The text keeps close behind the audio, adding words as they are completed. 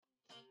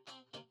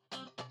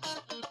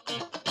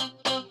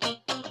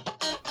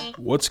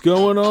What's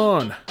going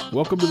on?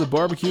 Welcome to the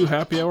Barbecue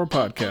Happy Hour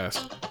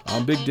podcast.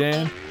 I'm Big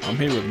Dan. I'm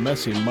here with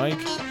Messy Mike,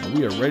 and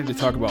we are ready to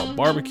talk about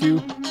barbecue,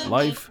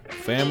 life,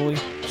 family,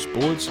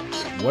 sports,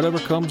 whatever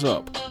comes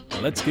up.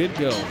 Let's get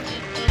going.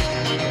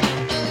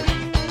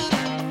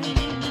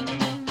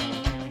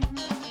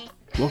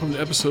 Welcome to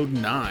episode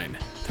 9.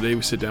 Today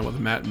we sit down with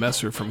Matt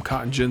Messer from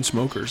Cotton Gin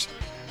Smokers.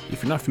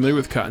 If you're not familiar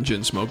with Cotton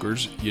Gin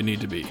Smokers, you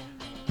need to be.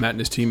 Matt and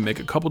his team make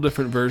a couple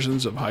different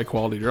versions of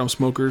high-quality drum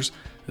smokers,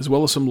 as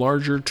well as some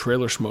larger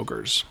trailer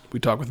smokers. We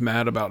talk with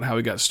Matt about how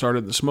he got started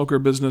in the smoker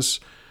business,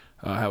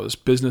 how his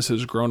business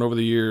has grown over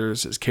the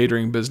years, his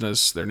catering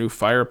business, their new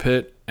fire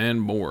pit,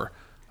 and more.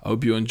 I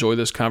hope you enjoy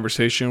this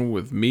conversation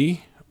with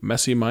me,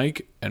 Messy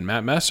Mike, and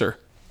Matt Messer.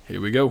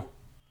 Here we go.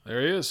 There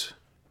he is.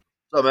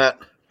 What's up, Matt?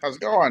 How's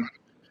it going?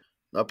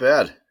 Not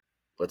bad.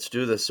 Let's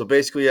do this. So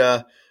basically,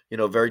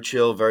 very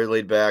chill, very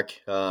laid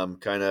back,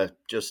 kind of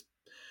just,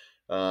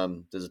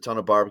 there's a ton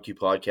of barbecue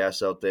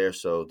podcasts out there.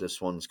 So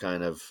this one's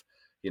kind of,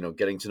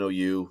 getting to know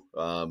you,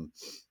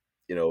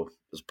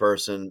 as a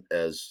person,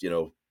 as,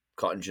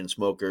 Cotton Gin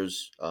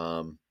Smokers,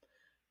 and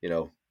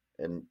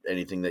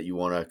anything that you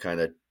want to kind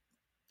of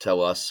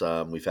tell us.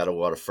 We've had a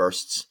lot of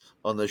firsts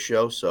on this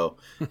show. So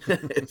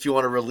if you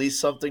want to release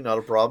something, not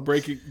a problem.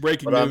 Breaking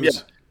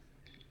news.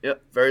 Yeah,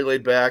 very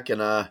laid back, and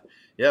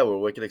we're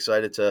wicked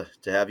excited to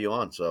have you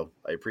on. So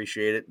I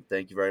appreciate it.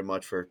 Thank you very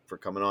much for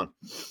coming on.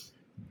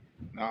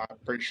 No, I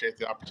appreciate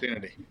the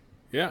opportunity.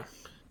 Yeah.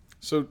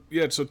 So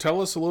tell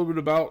us a little bit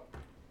about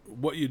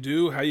what you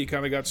do, how you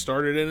kind of got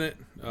started in it.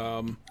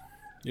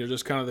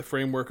 Just kind of the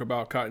framework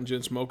about Cotton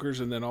Gin Smokers,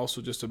 and then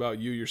also just about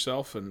you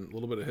yourself and a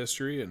little bit of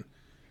history, and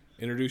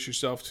introduce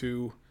yourself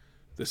to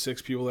the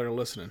 6 people that are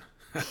listening.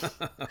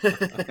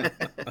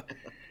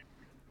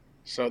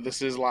 So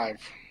this is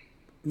live.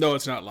 No,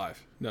 it's not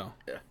live. No.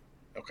 Yeah.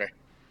 Okay.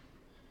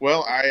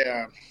 Well,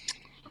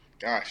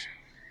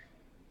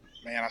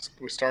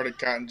 we started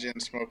Cotton Gin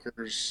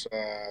Smokers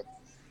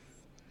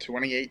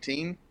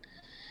 2018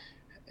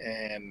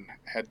 and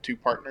had 2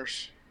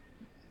 partners.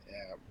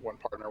 One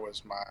partner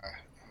was my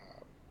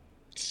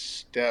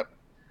step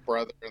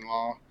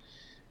brother-in-law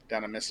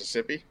down in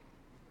Mississippi.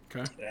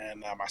 Okay.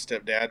 And my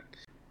stepdad.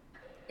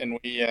 And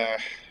we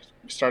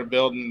started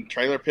building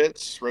trailer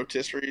pits,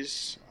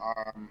 rotisseries,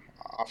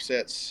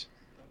 offsets,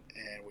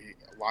 and we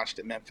launched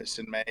at Memphis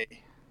in May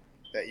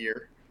that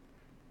year.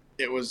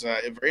 It was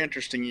a very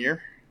interesting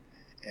year,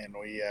 and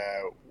we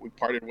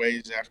parted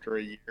ways after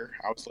a year.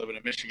 I was living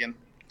in Michigan,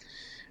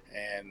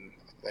 and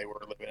they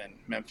were living in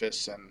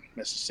Memphis and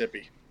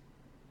Mississippi.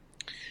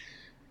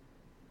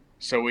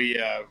 So we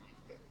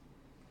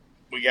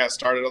got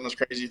started on this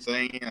crazy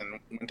thing and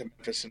went to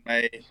Memphis in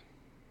May,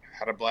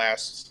 had a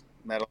blast,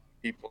 met a lot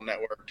of people,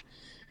 networked,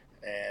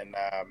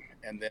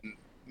 and then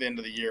the end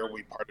of the year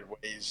we parted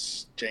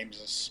ways.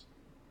 James's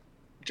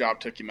job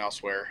took him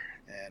elsewhere,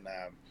 and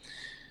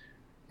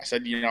I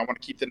said, I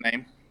want to keep the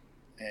name,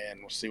 and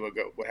we'll see what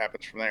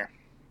happens from there.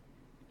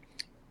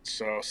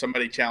 So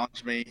somebody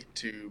challenged me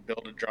to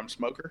build a drum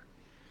smoker.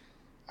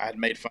 I had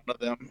made fun of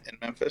them in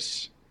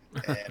Memphis,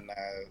 and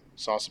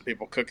saw some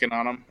people cooking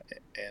on them,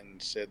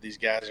 and said these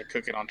guys are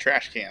cooking on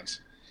trash cans.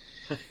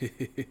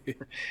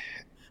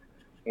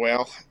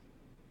 Well,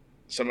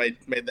 somebody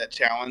made that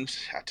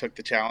challenge. I took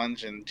the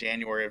challenge in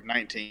January of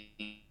 19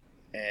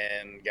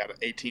 and got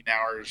 18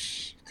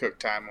 hours cook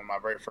time on my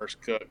very first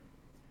cook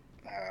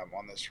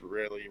on this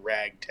really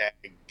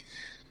ragtag,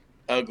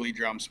 ugly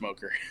drum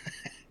smoker.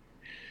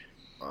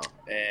 Wow.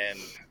 And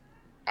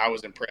I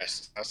was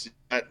impressed. I said,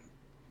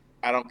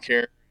 I don't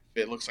care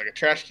if it looks like a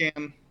trash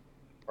can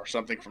or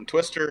something from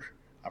Twister.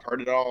 I've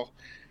heard it all.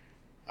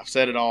 I've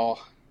said it all.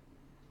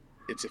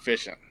 It's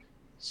efficient.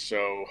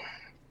 So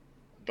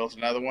built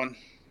another one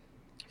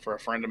for a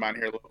friend of mine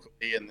here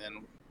locally, and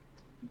then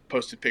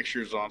posted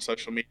pictures on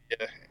social media,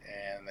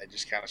 and they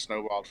just kind of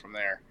snowballed from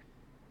there.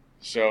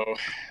 So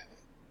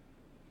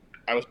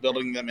I was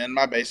building them in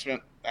my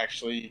basement,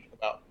 actually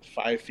about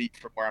 5 feet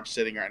from where I'm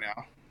sitting right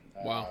now.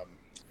 Wow.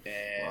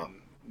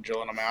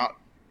 Drilling them out.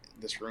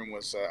 This room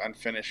was an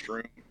unfinished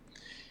room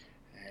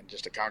and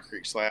just a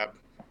concrete slab.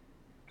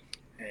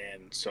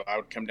 And so I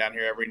would come down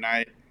here every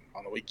night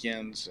on the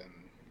weekends and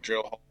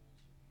drill holes.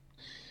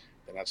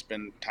 Then I'd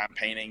spend time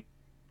painting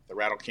the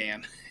rattle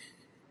can.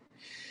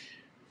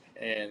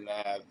 And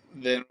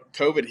then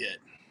COVID hit,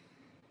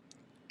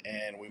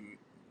 and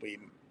we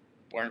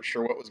weren't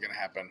sure what was going to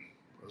happen.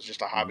 It was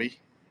just a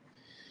hobby.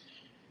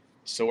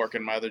 Still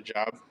working my other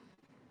job,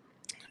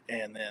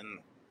 and then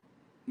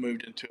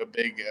moved into a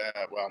big,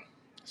 it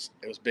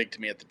was big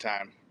to me at the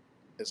time.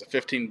 It was a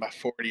 15 by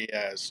 40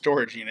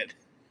 storage unit.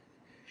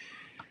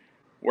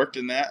 Worked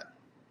in that,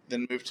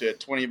 then moved to a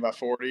 20 by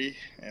 40,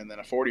 and then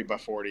a 40 by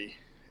 40,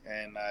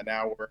 and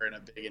now we're in a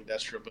big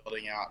industrial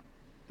building out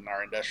in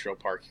our industrial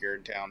park here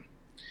in town.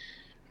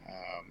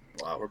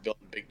 We're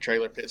building big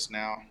trailer pits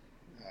now.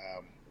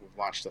 We've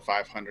launched the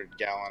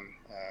 500-gallon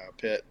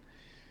pit.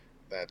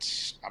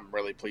 I'm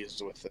really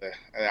pleased with the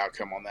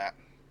outcome on that.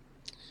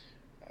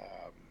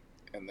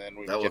 And then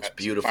we've that got looks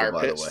beautiful,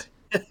 by pits.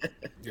 the way.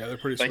 Yeah, they're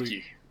pretty Thank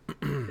sweet. you.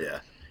 Yeah.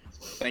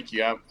 Thank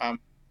you. I'm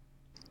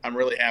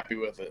really happy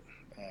with it.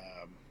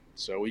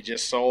 So we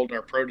just sold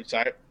our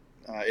prototype.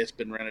 It's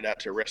been rented out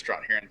to a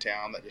restaurant here in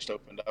town that just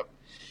opened up,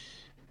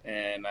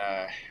 and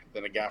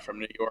then a guy from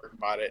New York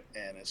bought it,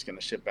 and it's going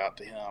to ship out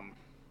to him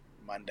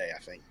Monday, I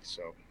think.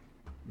 So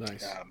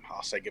Nice.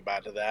 I'll say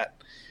goodbye to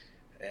that,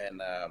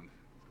 and I'm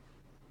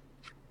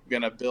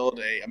gonna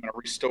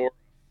restore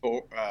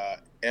F100,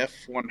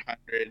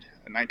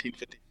 a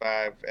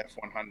 1955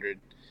 F100,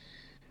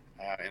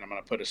 and I'm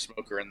gonna put a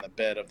smoker in the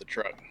bed of the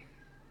truck,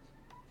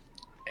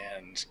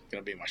 and it's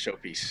gonna be my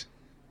showpiece.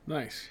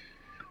 Nice.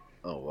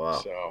 Oh wow.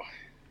 So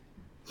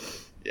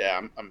yeah,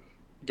 I'm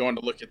going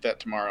to look at that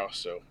tomorrow.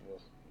 So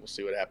we'll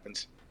see what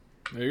happens.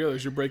 There you go.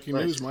 There's your breaking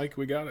Nice. news, Mike.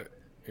 We got it.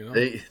 You know.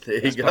 There you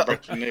That's go. my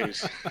breaking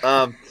news.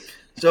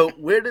 So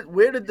where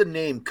did the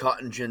name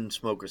Cotton Gin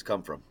Smokers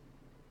come from?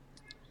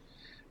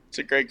 It's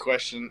a great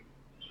question.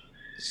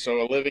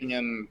 So living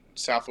in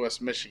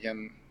Southwest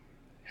Michigan,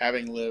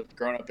 having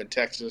grown up in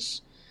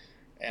Texas,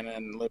 and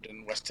then lived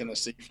in West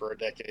Tennessee for a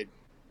decade,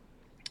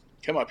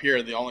 come up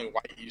here, the only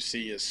white you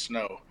see is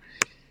snow,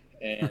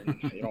 and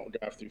you don't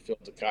drive through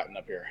fields of cotton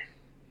up here.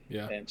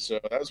 Yeah. And so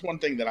that was one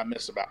thing that I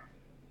miss about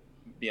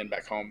being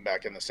back home,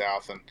 back in the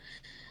South. And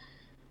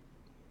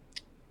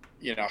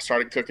I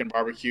started cooking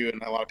barbecue,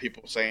 and a lot of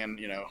people saying,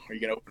 are you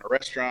going to open a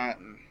restaurant?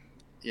 And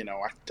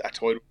I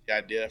toyed with the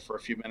idea for a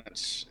few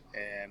minutes,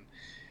 and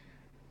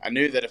I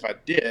knew that if I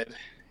did,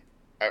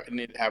 I would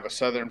need to have a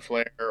Southern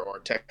flair or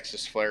a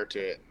Texas flair to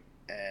it.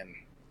 And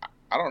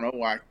I don't know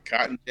why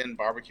Cotton Gin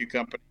Barbecue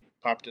Company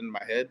popped into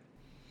my head.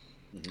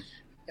 Mhm.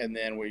 And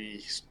then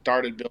we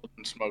started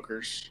building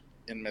smokers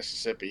in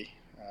Mississippi.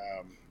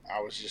 I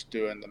was just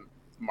doing the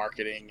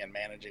marketing and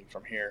managing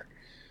from here,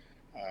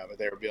 but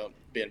they were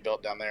being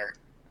built down there.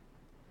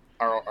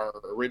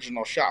 Our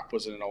original shop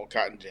was in an old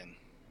Cotton Gin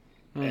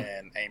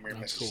in Amory,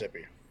 That's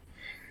Mississippi. Cool.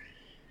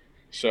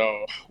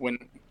 So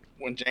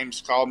when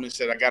James called me and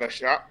said, I got a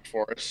shop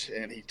for us,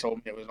 and he told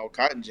me it was an old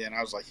Cotton Gin,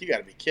 I was like, you got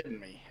to be kidding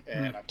me.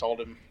 And I told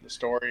him the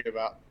story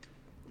about,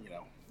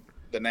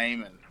 the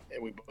name, and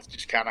we both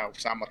just kind of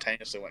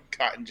simultaneously went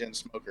Cotton Gin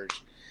Smokers,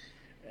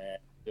 and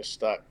just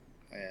stuck.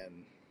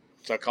 And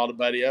so I called a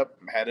buddy up,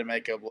 had him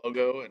make a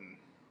logo, and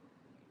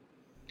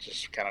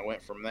just kind of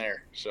went from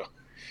there. So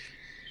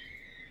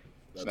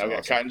now we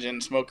got Cotton Gin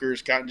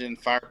Smokers, Cotton Gin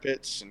Fire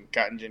Pits, and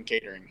Cotton Gin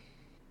Catering.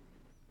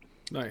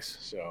 Nice.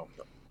 So.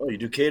 Oh, you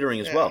do catering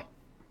as well?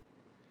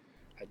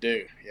 I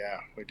do, yeah.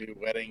 We do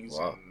weddings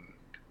and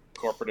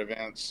corporate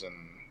events and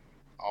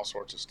all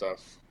sorts of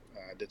stuff.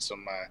 I did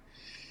some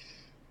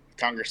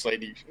Congress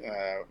lady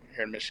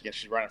here in Michigan.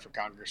 She's running for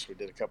Congress. We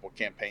did a couple of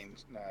campaign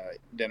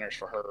dinners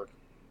for her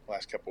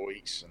last couple of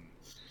weeks,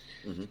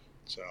 and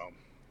so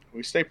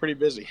we stay pretty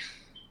busy.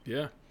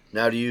 Yeah.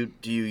 Now, do you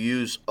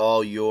use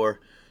all your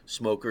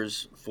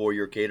smokers for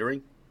your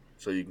catering,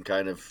 so you can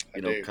kind of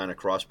kind of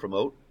cross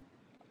promote?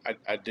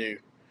 I do.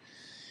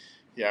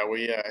 Yeah,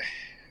 we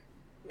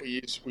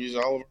use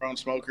all of our own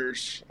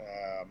smokers,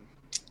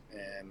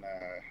 and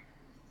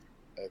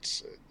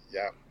it's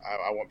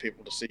I want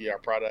people to see our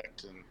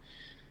product, and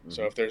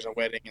so if there's a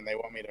wedding and they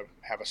want me to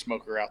have a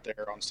smoker out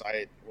there on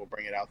site, we'll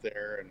bring it out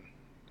there and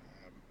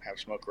have a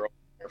smoker over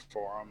there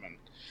for them. And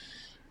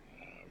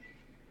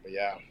but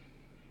yeah,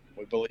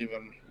 we believe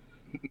in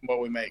what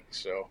we make.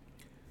 So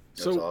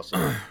that's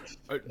awesome.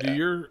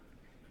 Do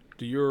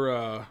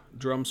your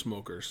drum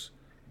smokers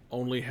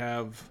only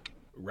have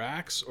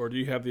racks, or do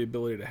you have the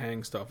ability to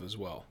hang stuff as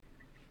well?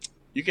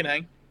 You can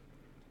hang.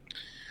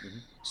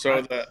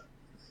 So the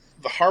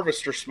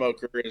Harvester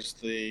smoker is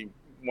the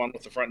one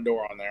with the front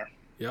door on there.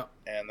 Yeah.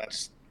 And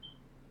that's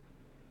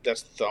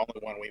the only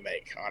one we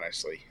make,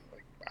 honestly.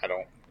 Like, I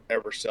don't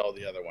ever sell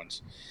the other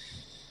ones.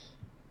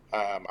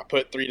 I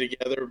put 3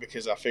 together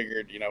because I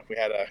figured, if we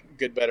had a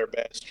good, better,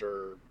 best,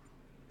 or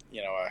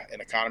an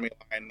economy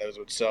line, those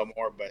would sell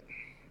more, but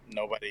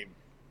nobody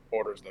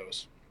orders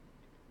those.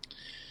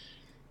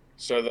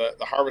 So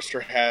the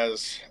Harvester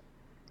has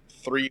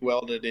 3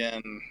 welded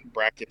in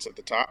brackets at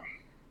the top,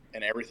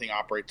 and everything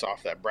operates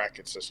off that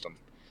bracket system.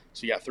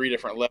 So you got 3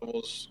 different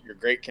levels your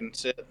grate can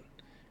sit,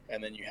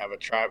 and then you have a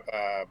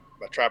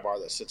tri-bar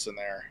that sits in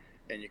there,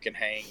 and you can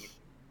hang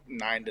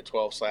 9 to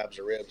 12 slabs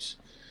of ribs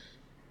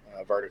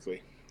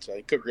vertically. So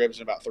you cook ribs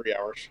in about 3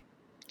 hours.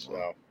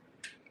 So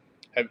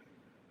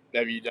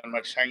have you done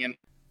much hanging?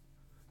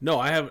 No,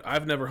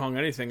 I've never hung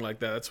anything like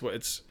that. That's what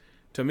it's.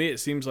 To me, it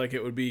seems like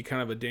it would be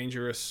kind of a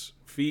dangerous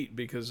feat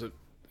because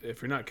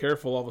if you're not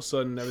careful, all of a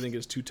sudden everything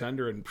gets too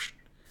tender and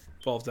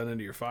falls down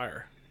into your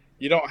fire.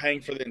 You don't hang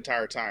for the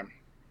entire time.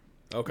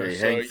 Okay, you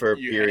hang for a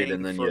period,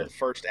 and then the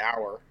first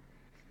hour.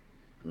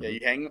 Yeah, you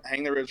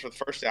hang the ribs for the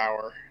first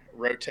hour,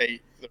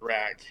 rotate the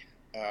rack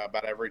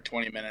about every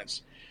 20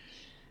 minutes,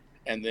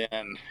 and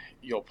then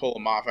you'll pull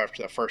them off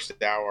after the first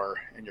hour,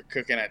 and you're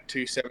cooking at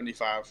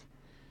 275,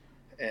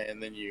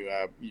 and then you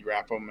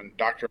wrap them and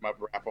doctor them up,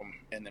 wrap them,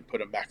 and then put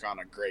them back on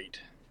a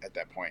grate at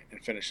that point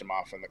and finish them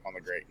off on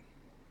the grate.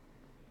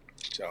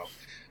 So,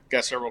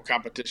 got several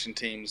competition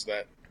teams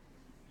that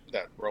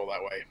roll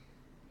that way.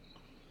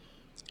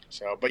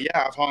 So, but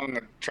yeah, I've hung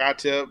a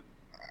tri-tip.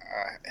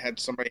 I had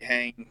somebody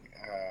hang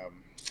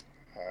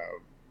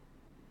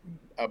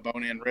a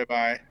bone-in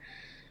ribeye.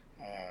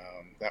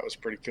 That was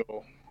pretty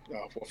cool.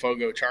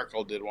 Fogo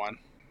Charcoal did one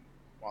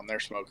on their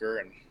smoker,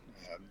 and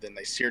then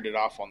they seared it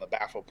off on the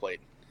baffle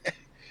plate.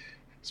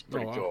 It's Oh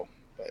pretty wow. cool.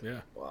 But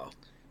Yeah. Wow.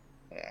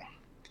 yeah,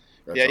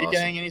 That's yeah, you can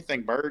awesome. hang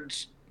anything: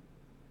 birds,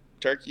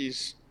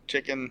 turkeys,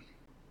 chicken.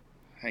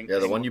 Yeah,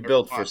 the hang one you whatever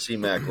you built for want.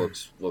 CMAC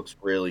looks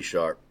really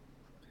sharp.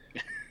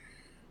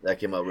 That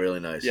came out really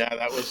nice. Yeah,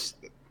 that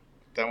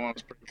one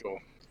was pretty cool.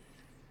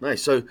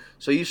 Nice. So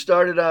you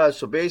started.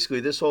 So basically,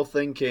 this whole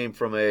thing came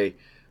from a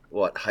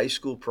high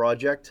school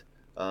project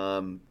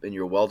in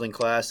your welding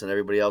class, and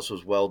everybody else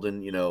was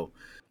welding,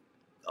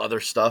 other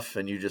stuff,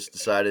 and you just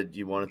decided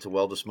you wanted to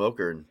weld a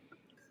smoker, and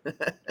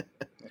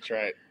That's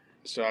right.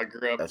 So I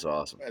grew up that's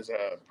awesome. as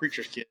a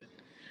preacher's kid,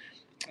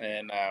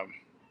 and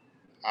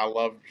I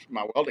loved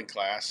my welding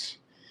class,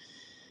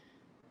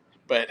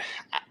 but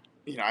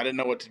I didn't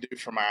know what to do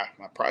for my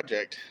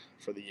project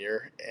for the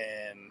year,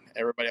 and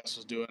everybody else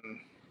was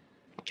doing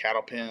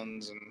cattle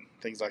pens and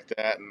things like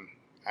that, and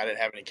I didn't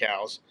have any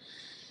cows.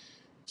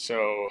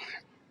 So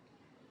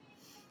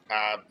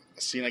I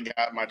seen a guy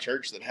at my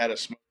church that had a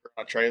smoker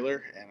on a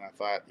trailer, and I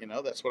thought,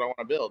 that's what I want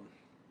to build.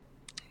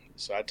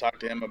 So I talked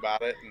to him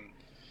about it, and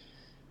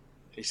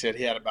he said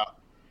he had about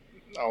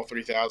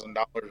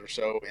 $3,000 or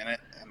so in it,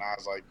 and I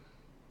was like,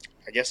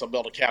 I guess I'll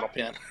build a cattle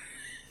pen.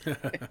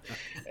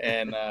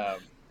 And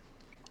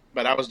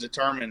but I was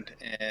determined,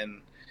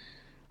 and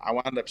I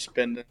wound up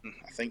spending,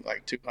 I think,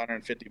 like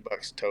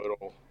 $250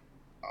 total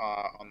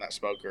on that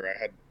smoker. I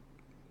had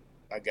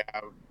a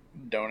guy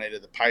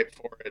donated the pipe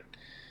for it.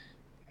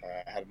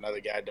 I had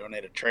another guy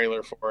donate a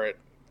trailer for it,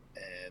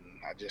 and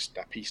I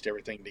pieced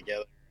everything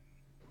together.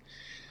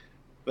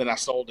 Then I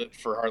sold it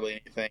for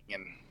hardly anything,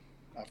 and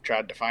I've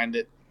tried to find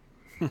it,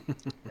 and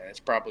it's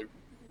probably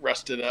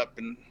rusted up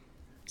in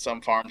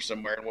some farm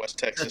somewhere in West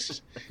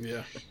Texas.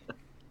 Yeah.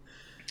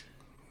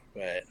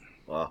 But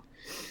Wow.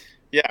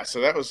 yeah,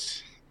 so that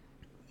was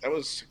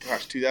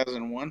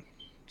 2001.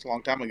 It's a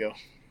long time ago. Oh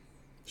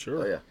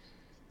Sure. yeah,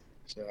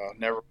 So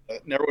never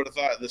would have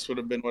thought this would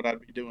have been what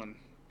I'd be doing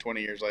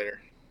 20 years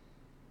later.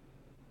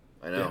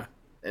 I know, Yeah.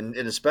 and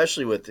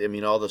especially with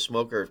all the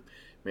smoker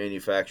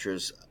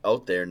manufacturers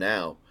out there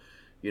now,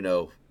 you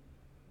know,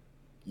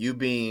 you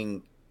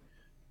being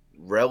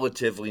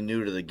relatively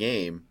new to the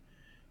game,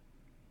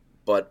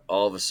 but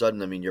all of a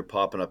sudden, you're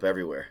popping up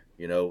everywhere.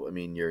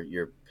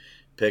 Your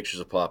pictures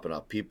are popping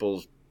up.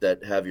 People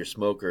that have your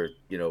smoker,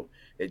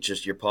 it's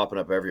just you're popping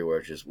up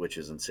everywhere, which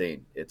is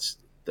insane. It's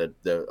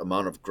the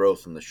amount of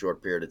growth in the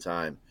short period of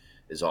time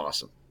is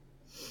awesome.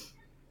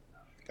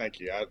 Thank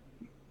you.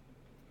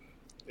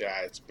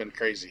 Yeah, it's been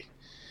crazy.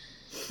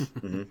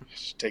 Hmm.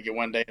 Just take it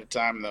one day at a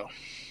time, though.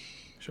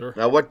 Sure.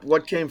 Now,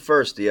 what came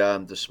first,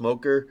 the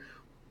smoker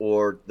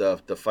or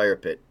the fire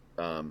pit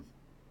from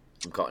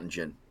Cotton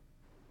Gin?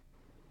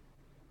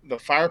 The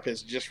fire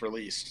pit's just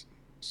released,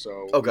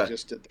 so we Okay.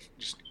 just did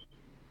just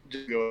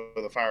go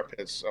to the fire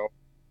pits. So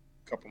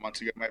a couple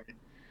months ago, maybe.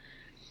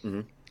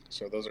 Hmm.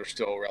 So those are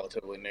still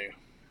relatively new.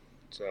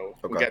 So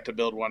we Okay. got to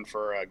build one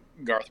for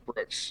Garth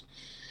Brooks.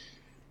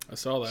 I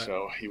saw that.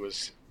 So he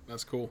was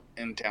That's cool.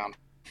 in town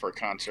for a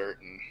concert,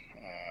 and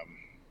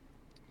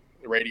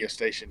the radio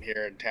station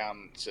here in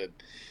town said,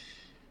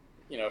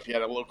 if you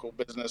had a local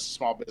business,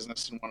 small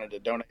business, and wanted to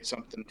donate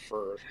something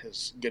for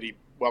his goodie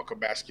welcome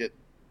basket,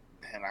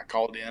 and I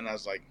called in, I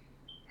was like,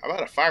 "How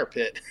about a fire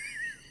pit?"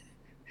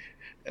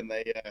 And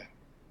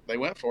they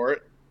went for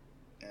it,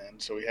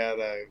 and so we had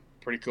a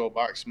pretty cool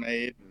box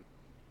made.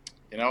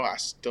 And, I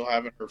still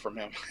haven't heard from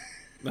him.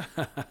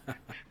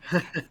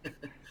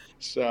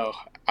 So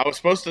I was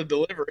supposed to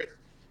deliver it,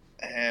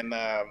 and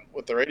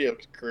with the radio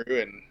crew,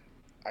 and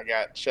I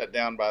got shut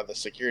down by the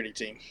security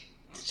team.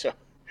 So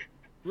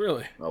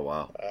Really? Oh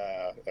wow.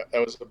 that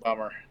was a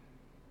bummer,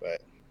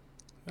 but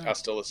Yeah. I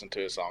still listen to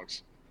his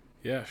songs.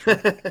 Yeah,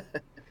 sure.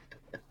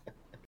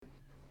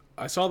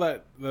 I saw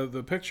that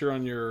the picture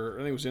on your, I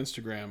think it was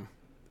Instagram,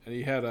 and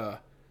he had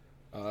a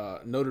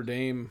Notre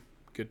Dame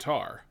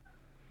guitar.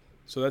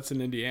 So that's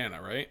in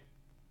Indiana, right?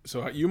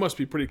 So you must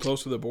be pretty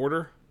close to the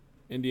border,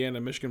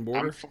 Indiana Michigan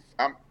I'm border.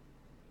 I'm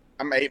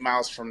I'm 8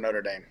 miles from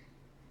Notre Dame,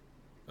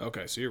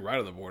 Okay, so you're right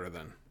on the border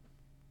then.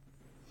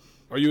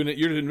 Are you in?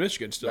 You're in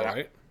Michigan still, but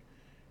right?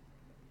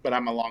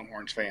 I'm a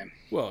Longhorns fan.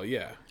 Well,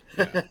 yeah,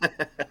 yeah.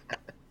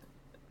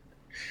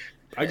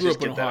 I Let's grew just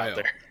up in get that out Ohio.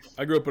 there.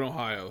 I grew up in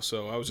Ohio,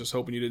 so I was just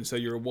hoping you didn't say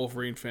you're a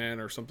Wolverine fan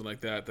or something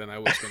like that. Then I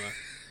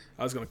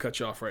was gonna cut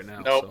you off right now.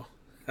 Nope.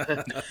 So,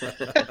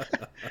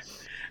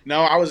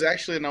 No, I was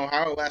actually in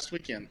Ohio last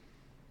weekend.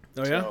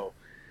 oh yeah, So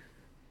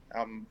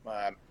I'm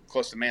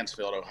close to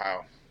Mansfield,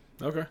 Ohio.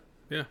 okay,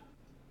 yeah.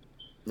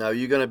 Now, are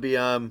you going to be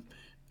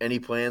any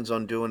plans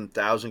on doing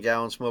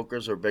 1,000-gallon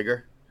smokers or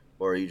bigger,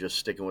 or are you just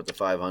sticking with the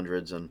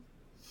 500s and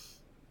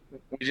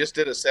We just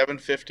did a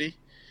 750,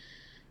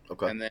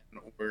 okay? and then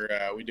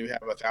we do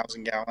have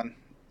 1,000 gallon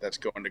that's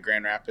going to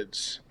Grand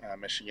Rapids,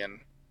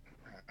 Michigan.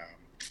 Um,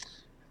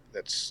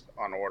 that's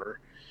on order.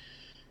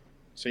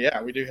 So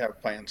yeah, we do have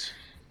plans.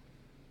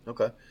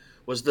 Okay.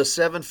 Was the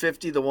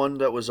 750 the one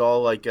that was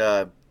all like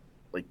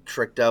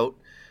tricked out,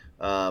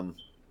 um,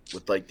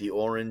 with like the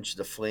orange,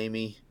 the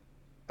flamey?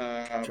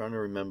 I'm Uh, trying to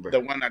remember. the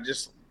one I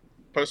just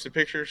posted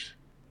pictures.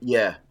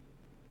 Yeah.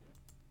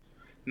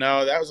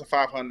 No, that was a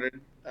 500.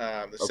 The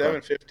Okay.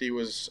 750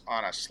 was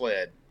on a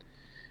sled,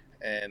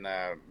 and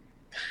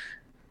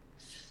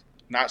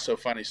not so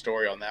funny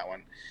story on that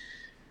one.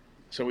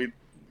 So we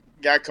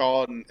got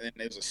called, and it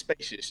was a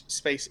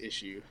space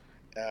issue.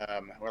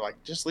 We're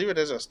like, just leave it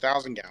as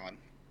 1,000 gallon,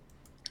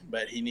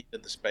 but he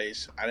needed the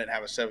space. I didn't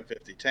have a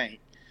 750 tank,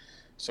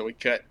 so we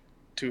cut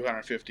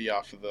 250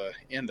 off of the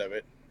end of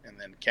it, and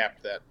then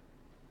capped that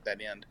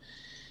end,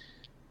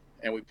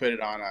 and we put it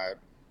on a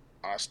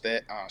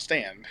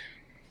stand. Hmm.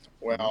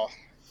 Well,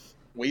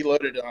 we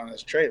loaded it on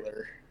his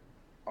trailer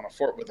on a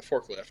fork with a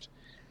forklift.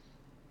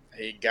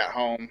 He got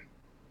home.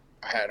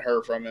 I hadn't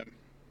heard from him,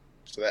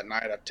 so that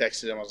night I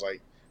texted him. I was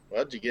like,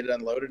 "Well, did you get it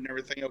unloaded and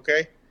everything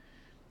okay?"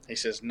 He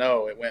says,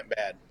 "No, it went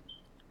bad."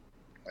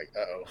 Like, uh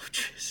oh. Oh,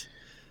 jeez.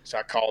 So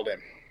I called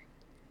him,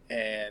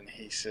 and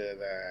he said,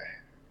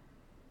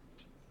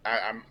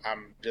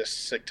 I'm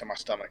just sick to my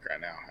stomach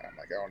right now." And I'm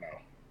like, "Oh no,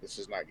 this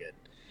is not good."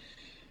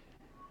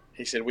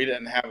 He said we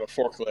didn't have a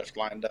forklift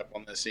lined up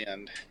on this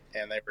end,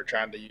 and they were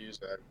trying to use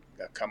a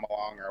come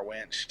along or a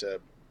winch to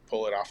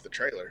pull it off the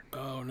trailer,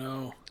 Oh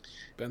no,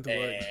 bent the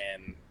leg.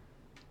 and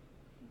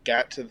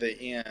got to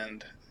the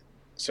end.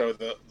 So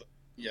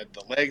yeah,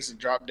 the legs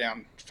dropped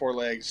down, four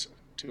legs,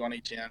 two on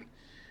each end,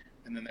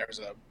 and then there's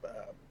a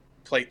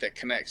plate that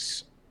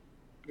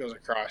goes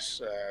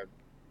across,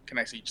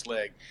 connects each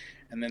leg,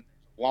 and then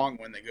a long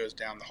one that goes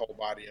down the whole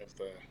body of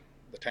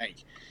the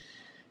tank,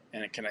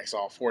 and it connects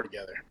all four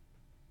together.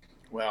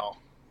 Well,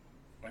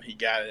 when he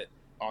got it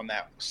on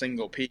that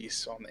single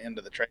piece on the end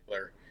of the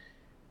trailer,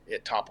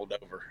 it toppled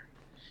over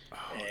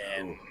Oh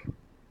and no.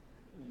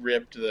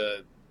 ripped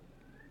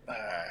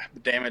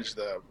damaged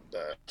the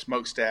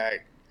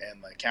smokestack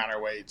and the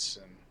counterweights,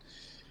 and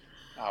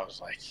I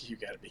was like, "You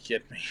got to be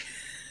kidding me!"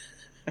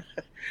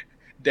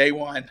 Day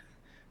one,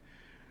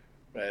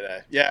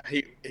 but yeah,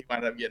 he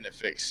wound up getting it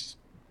fixed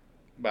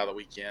by the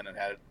weekend and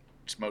had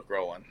smoke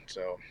rolling.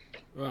 So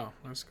Wow,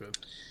 that's good.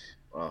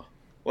 Wow.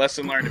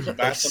 lesson learned: if you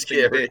buy That's something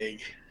scary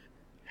big,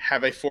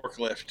 have a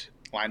forklift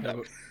lined Have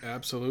up, a,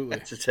 absolutely.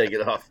 to take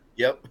it off.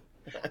 Yep.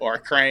 or a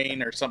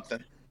crane or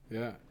something.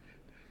 Yeah.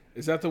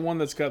 Is that the one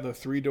that's got the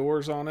 3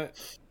 doors on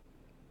it?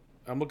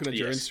 I'm looking at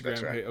your Yes, that's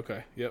Instagram right. page.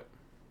 Okay. Yep.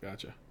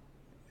 Gotcha.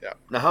 Yeah.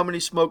 Now, how many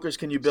smokers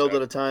can you build So,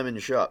 at a time in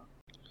your shop?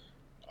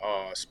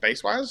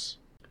 space wise,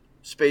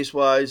 Space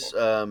wise,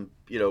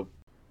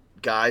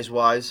 guys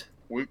wise,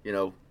 we you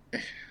know.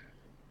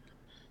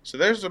 so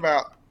there's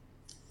about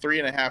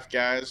 3.5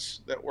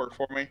 guys that work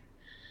for me.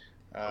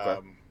 Okay.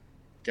 Um,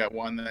 got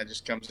one that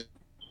just comes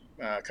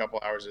in a couple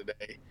hours a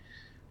day,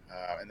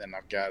 and then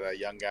I've got a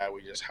young guy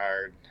we just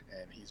hired,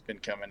 and he's been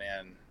coming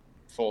in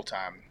full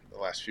time the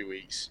last few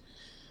weeks.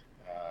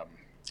 Um,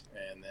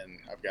 and then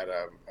I've got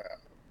a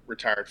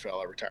retired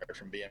fella, retired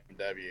from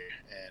BMW,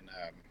 and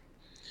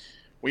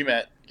we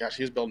met. Gosh,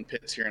 he was building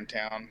pits here in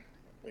town.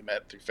 We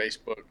met through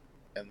Facebook,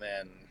 and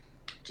then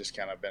just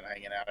kind of been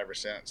hanging out ever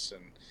since.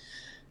 And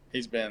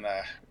he's been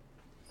a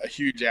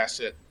huge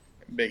asset,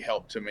 big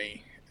help to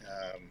me,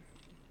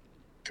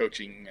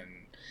 coaching and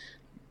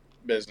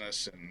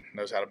business, and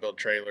knows how to build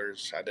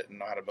trailers. I didn't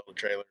know how to build a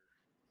trailer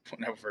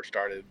when I first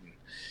started, and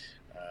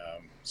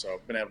so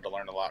I've been able to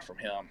learn a lot from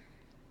him.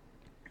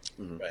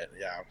 Hmm. But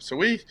yeah, so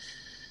we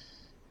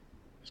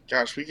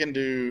can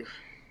do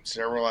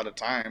several at a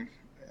time.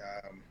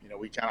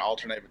 We kind of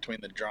alternate between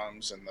the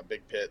drums and the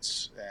big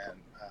pits, and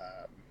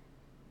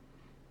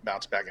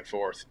bounce back and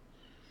forth.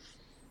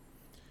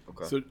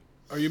 Okay. So,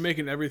 are you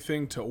making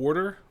everything to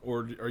order,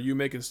 or are you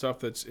making stuff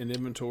that's in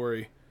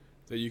inventory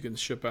that you can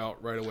ship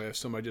out right away if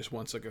somebody just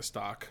wants like a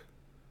stock?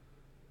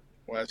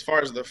 Well, as far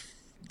as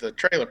the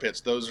trailer pits,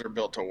 those are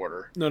built to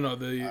order, No, no,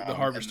 the and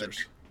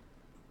harvesters.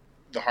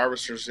 the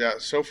harvesters, yeah.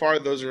 So far,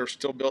 those are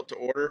still built to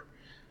order,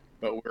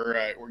 but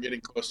we're getting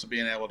close to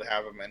being able to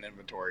have them in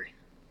inventory.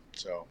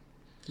 So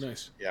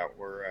Nice. yeah,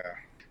 we're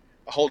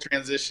a whole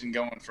transition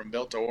going from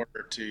built to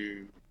order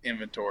to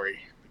inventory,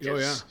 Oh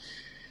yeah.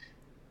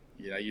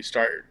 because you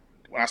start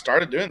when I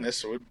started doing this,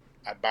 so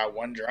I'd buy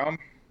one drum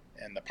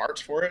and the parts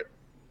for it,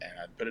 and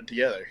I'd put it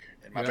together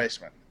in my Yeah.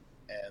 basement,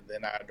 and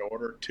then I'd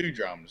order two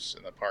drums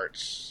and the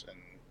parts and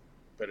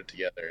put it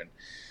together, and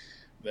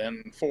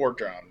then four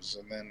drums,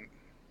 and then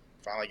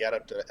finally got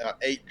up to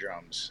 8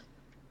 drums,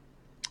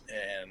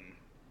 and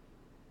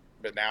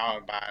but now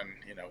I'm buying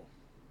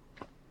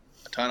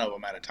a ton of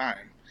them at a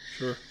time.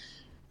 Sure.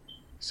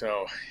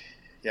 So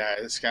yeah,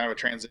 it's kind of a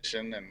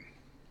transition, and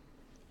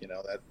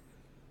that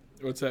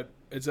What's that?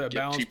 It's that get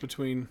balance cheap.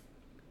 between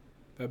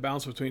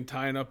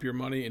tying up your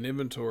money in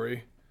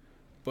inventory,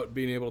 but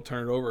being able to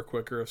turn it over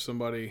quicker if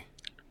somebody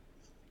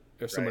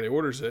Right.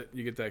 orders it,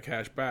 you get that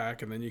cash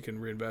back, and then you can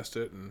reinvest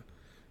it. And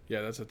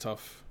yeah, that's a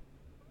tough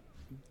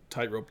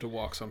tightrope to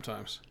walk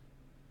sometimes.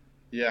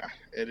 Yeah,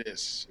 it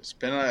is. It's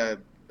been a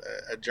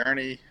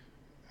journey.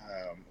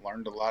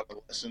 Learned a lot of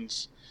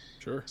lessons.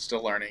 Sure.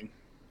 Still learning.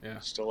 Yeah.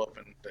 Still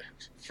open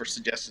for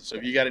suggestions. So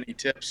if you got any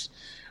tips,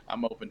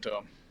 I'm open to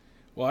them.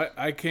 Well,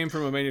 I came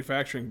from a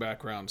manufacturing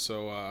background,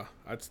 so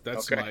that's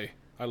Okay.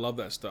 I love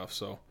that stuff.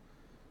 So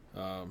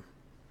um,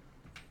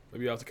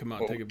 maybe I'll have to come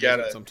out and Well, take a we got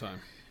visit sometime.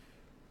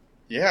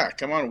 yeah,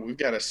 come on. We've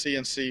got a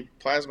CNC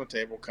plasma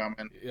table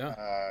coming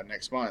Yeah.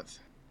 next month.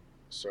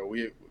 So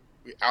we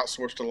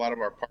outsourced a lot of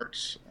our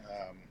parts,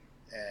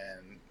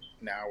 and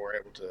now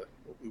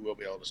we will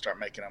be able to start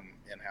making them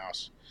in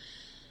house.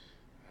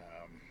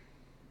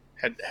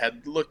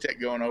 Had looked at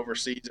going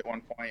overseas at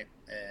one point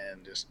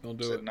and just Don't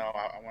do said it. no.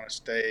 I want to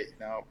stay.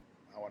 No,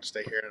 I want to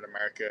stay here in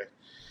America.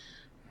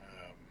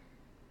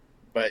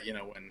 But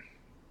when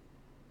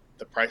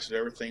the price of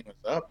everything was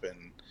up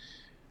and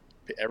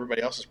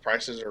everybody else's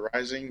prices are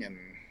rising, and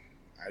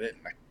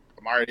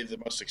I'm already the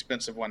most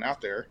expensive one out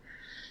there.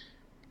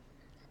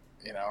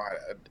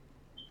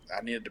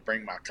 I needed to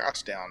bring my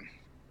costs down,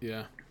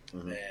 Yeah.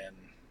 Mhm. and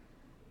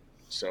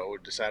so we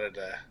decided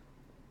to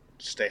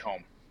stay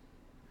home.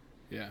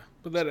 Yeah.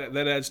 But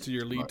that adds to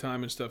your lead Right.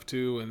 time and stuff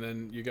too, and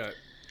then you got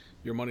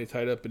your money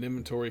tied up in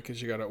inventory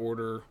because you got to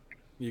order.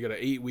 You got an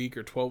 8-week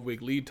or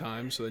 12-week lead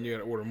time, so then you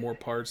got to order more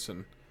parts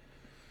and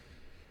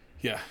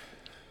yeah.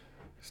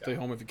 Stay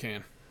home if you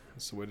can.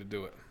 That's the way to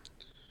do it.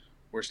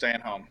 We're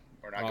staying home.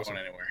 We're not Awesome.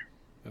 going anywhere.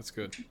 That's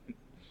good.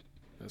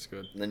 That's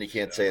good. And then you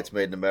can't say it's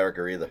made in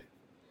America either.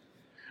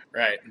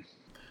 Right.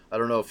 I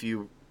don't know if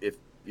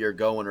you're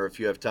going or if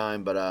you have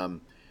time, but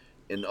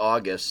in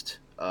August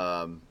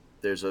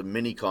there's a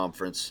mini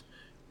conference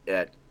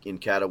in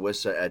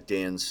Catawissa at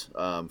Dan's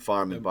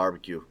Farm and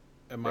Barbecue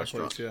At my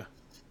restaurant. place, yeah.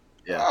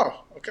 Yeah.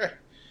 Oh, okay.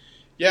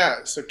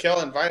 Yeah. So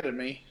Kel invited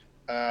me.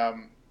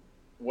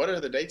 What are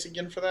the dates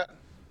again for that?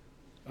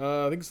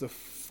 I think it's the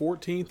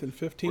 14th and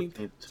 15th.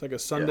 14th. It's like a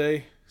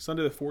Sunday,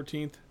 Sunday the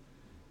 14th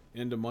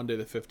into Monday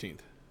the 15th.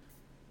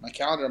 My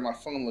calendar on my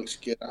phone looks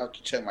good. I'll have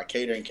to check my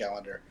catering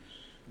calendar.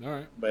 All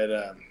right.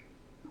 But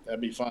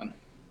that'd be fun.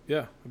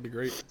 Yeah, that'd be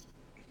great.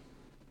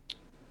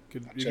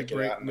 Check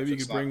it out, and Maybe you if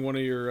could it's not- bring one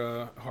of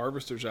your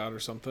harvesters out or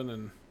something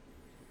and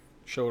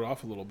show it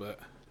off a little bit.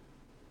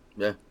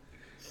 Yeah.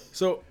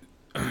 So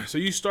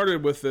you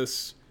started with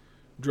this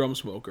drum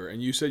smoker,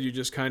 and you said you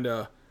just kind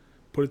of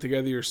put it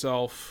together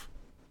yourself,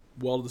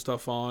 welded the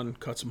stuff on,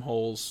 cut some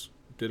holes,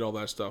 did all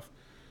that stuff.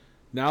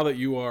 Now that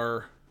you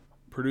are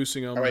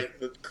producing them, Oh,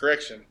 wait,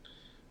 correction.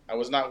 I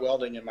was not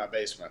welding in my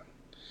basement.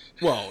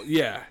 well,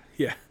 yeah,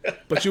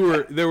 but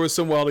there was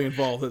some welding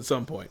involved at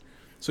some point.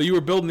 So you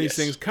were building these Yes.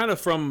 things kind of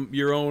from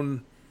your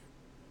own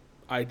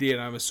idea,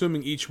 and I'm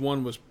assuming each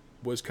one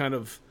was kind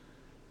of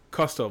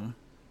custom,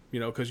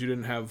 because you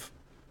didn't have,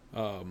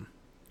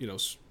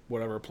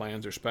 whatever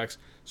plans or specs.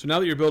 So now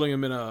that you're building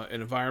them in an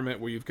environment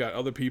where you've got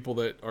other people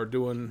that are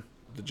doing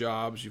the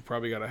jobs, you've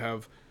probably got to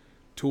have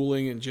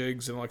tooling and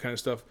jigs and all that kind of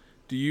stuff.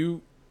 Did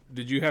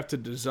you have to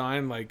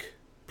design like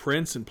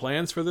prints and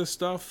plans for this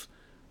stuff,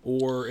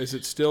 or is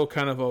it still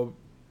kind of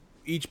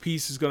each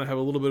piece is going to have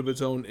a little bit of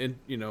its own,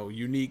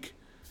 unique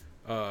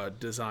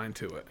design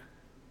to it?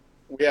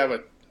 We have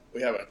a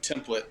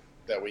template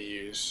that we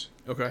use,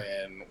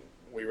 Okay. and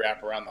we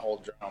wrap around the whole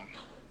drum.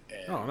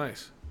 And, Oh,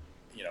 nice.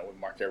 we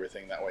mark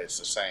everything that way. It's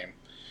the same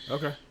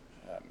Okay.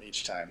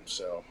 each time.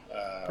 So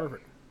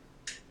Perfect.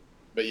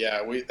 But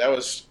yeah, that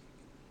was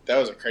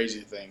a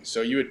crazy thing.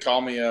 So you would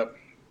call me up,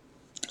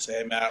 say,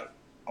 "Hey Matt,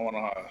 I want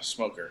a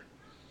smoker,"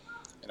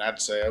 and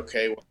I'd say,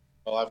 "Okay,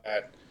 well I've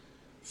got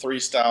 3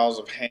 styles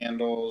of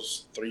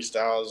handles, 3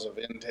 styles of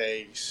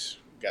intakes,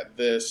 got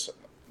this,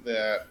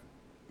 that,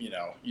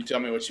 you tell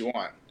me what you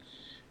want."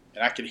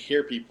 And I could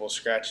hear people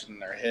scratching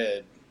their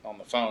head on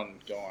the phone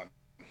going,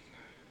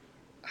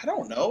 "I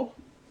don't know.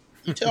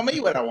 You tell me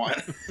what I want."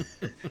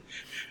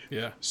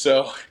 Yeah.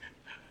 So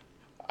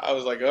I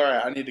was like, all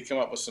right, I need to come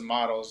up with some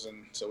models.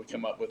 And so we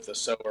come up with the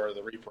sower,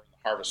 the reaper,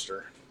 and the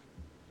harvester.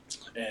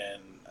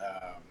 And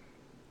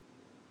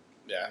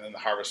and then the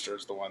harvester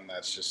is the one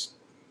that's just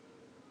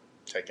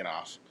taken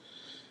off.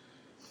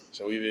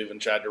 So we've even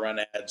tried to run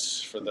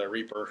ads for the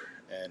reaper,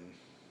 and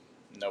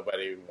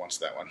nobody wants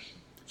that one.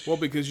 Well,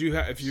 because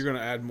if you're going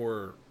to add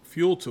more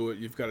fuel to it,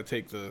 you've got to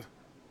take the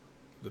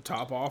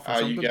top off or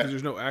something because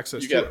there's no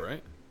access to it,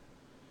 right?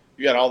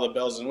 You got all the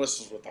bells and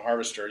whistles with the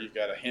harvester. You've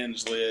got a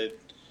hinge lid.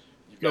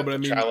 You've got the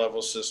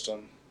tri-level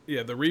system.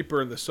 Yeah, the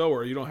reaper and the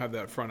sower, you don't have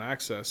that front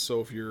access.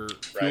 So if your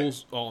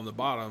fuel's all on the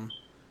bottom,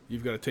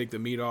 you've got to take the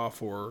meat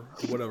off or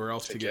whatever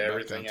else to get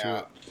back down to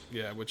it.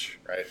 Yeah, which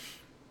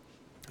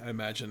I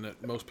imagine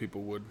that most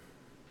people would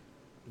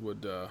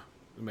it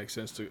makes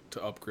sense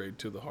to upgrade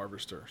to the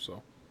harvester.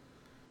 So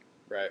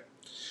right,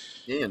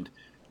 and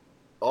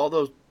all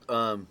those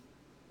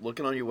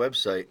looking on your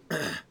website,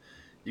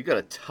 you got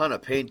a ton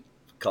of paint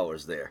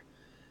colors there.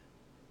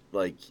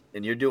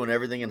 And you're doing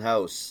everything in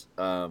house.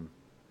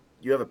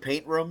 You have a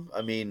paint room.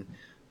 I mean,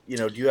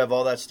 do you have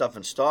all that stuff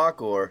in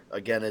stock, or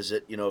again, is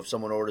it if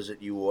someone orders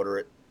it, you order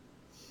it?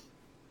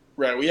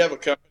 Right. We have a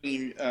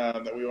company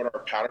that we order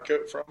our powder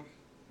coat from,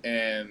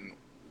 and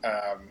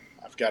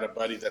I've got a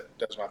buddy that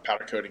does my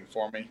powder coating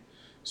for me.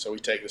 So we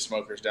take the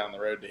smokers down the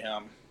road to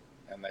him,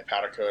 and they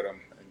powder coat them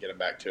and get them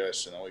back to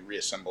us, and then we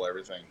reassemble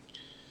everything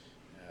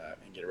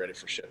and get it ready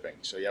for shipping.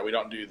 So yeah, we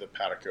don't do the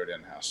powder coat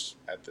in house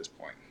at this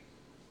point.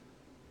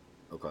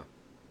 Okay.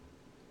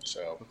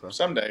 So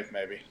someday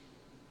maybe.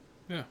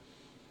 Yeah.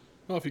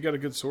 Well, if you got a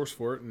good source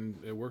for it and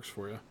it works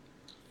for you.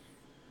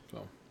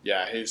 So.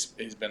 Yeah, he's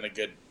been a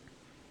good.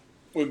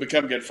 We've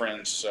become good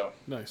friends, so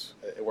nice.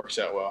 It works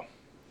out well.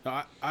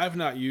 Now, I've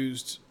not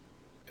used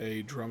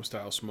a drum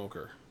style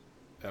smoker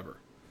ever.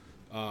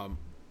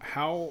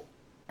 How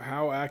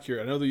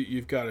accurate? I know that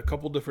you've got a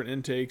couple different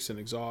intakes and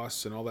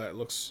exhausts and all that.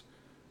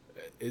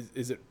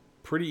 Is it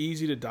pretty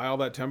easy to dial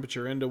that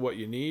temperature into what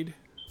you need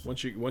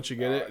once you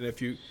get it? And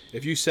if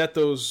you set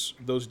those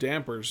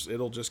dampers,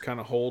 it'll just kind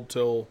of hold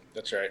till.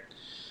 That's right.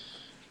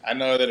 I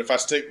know that if I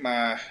stick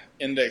my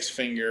index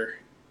finger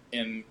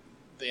in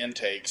the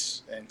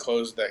intakes and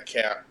close that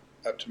cap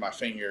up to my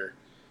finger,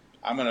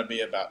 I'm going to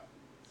be about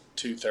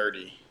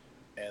 230,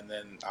 and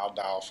then I'll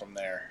dial from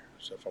there.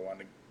 So if I want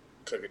to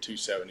cook a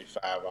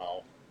 275,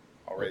 I'll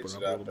raise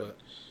it up. Bit.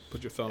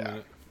 Put your thumb in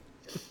it.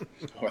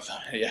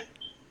 Yeah.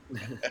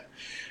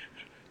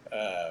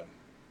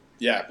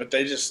 Yeah, but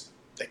they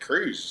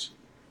cruise.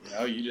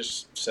 You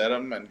just set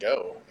them and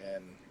go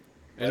and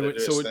let it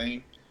do its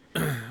thing.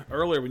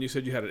 Earlier when you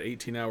said you had an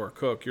 18-hour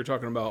cook, you're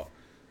talking about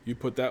you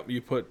put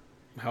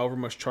however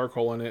much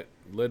charcoal in it,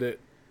 lit it,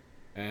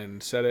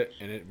 and set it,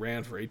 and it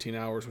ran for 18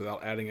 hours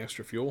without adding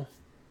extra fuel?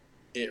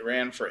 It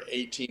ran for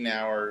 18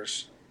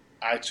 hours.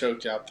 I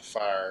choked out the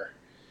fire.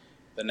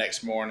 The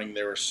next morning,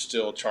 there was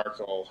still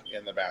charcoal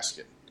in the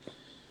basket.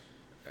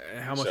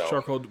 And how much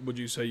charcoal would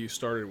you say you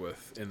started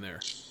with in there?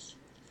 It's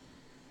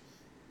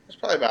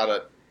probably about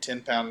a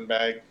 10-pound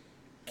bag.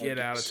 Get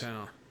out of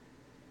town.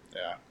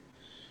 Yeah.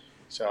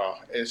 So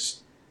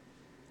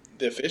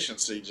the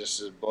efficiency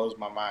just blows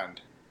my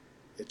mind.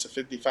 It's a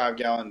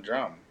 55-gallon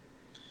drum.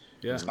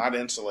 Yeah. It's not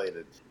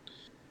insulated.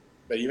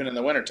 But even in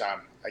the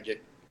wintertime, I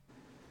get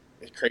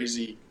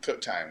crazy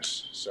cook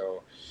times.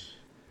 So,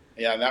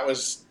 yeah, that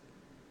was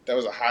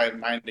a high of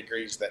 9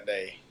 degrees that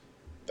day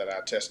that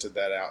I tested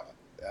that out.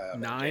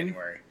 9? In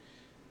January.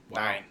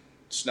 Wow. 9.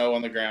 Snow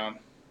on the ground.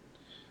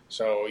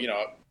 So,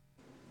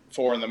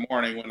 4 in the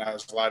morning when I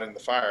was lighting the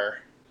fire,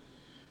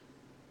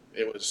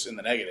 it was in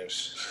the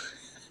negatives.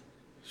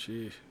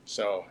 Sheesh.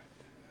 So,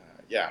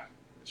 yeah,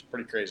 it's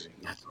pretty crazy.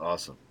 That's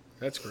awesome.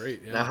 That's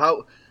great. Yeah.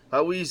 Now,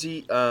 how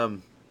easy? I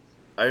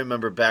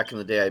remember back in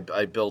the day,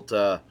 I built,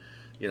 I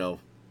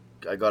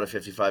got a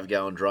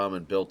 55-gallon drum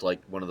and built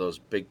like one of those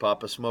Big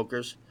Papa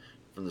smokers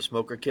from the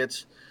smoker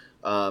kits.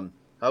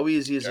 How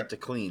easy is it to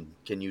clean?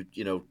 Can you,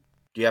 do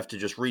you have to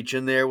just reach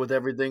in there with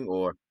everything,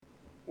 or?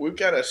 We've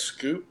got a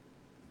scoop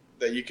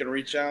that you can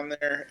reach down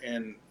there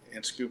and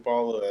scoop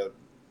all the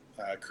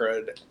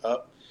crud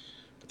up,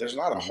 but there's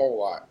not a whole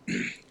lot.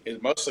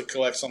 It mostly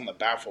collects on the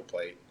baffle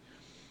plate,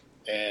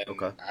 and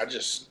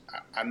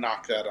I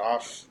knock that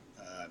off,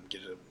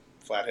 get a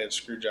flathead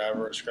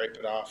screwdriver, scrape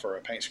it off, or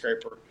a paint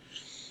scraper.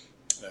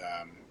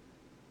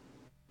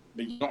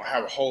 But you don't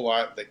have a whole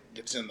lot that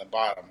gets in the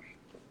bottom.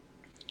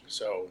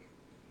 So,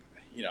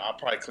 I'll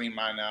probably clean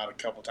mine out a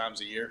couple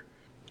times a year.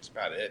 That's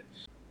about it.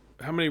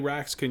 How many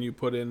racks can you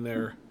put in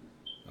there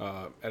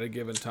at a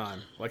given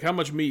time? Like how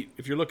much meat,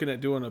 if you're looking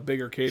at doing a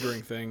bigger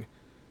catering thing,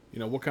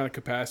 what kind of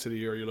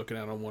capacity are you looking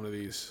at on one of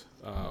these,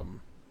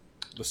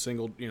 the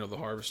single, the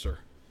harvester?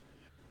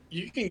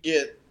 You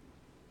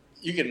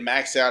can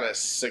max out at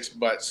 6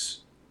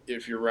 butts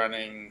if you're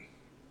running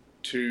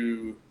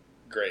 2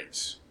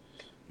 grates.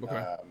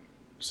 Okay.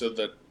 So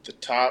the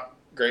top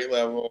grate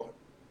level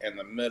and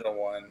the middle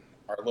one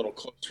are a little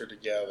closer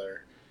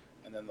together,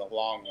 and then the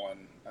long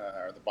one,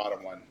 or the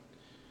bottom one,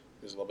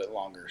 is a little bit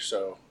longer.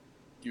 So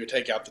you would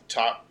take out the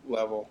top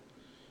level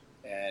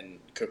and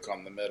cook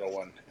on the middle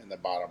one and the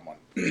bottom one.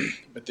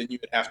 But then you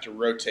would have to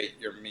rotate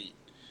your meat.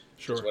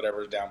 Sure. Because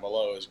whatever's down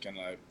below is going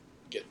to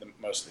get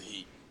most of the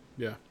heat.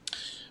 Yeah.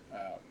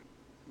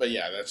 But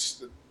yeah,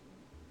 that's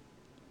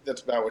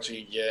about what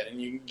you can get.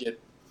 And you can get,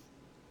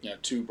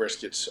 2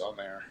 briskets on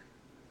there.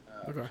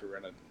 Okay. If you're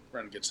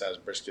running good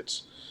sized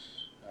briskets.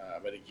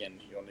 But again,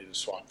 you'll need to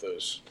swap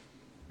those.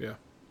 Yeah.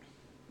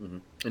 Mm-hmm.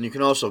 And you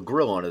can also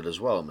grill on it as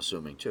well, I'm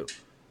assuming, too.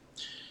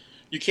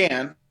 You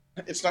can.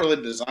 It's not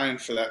really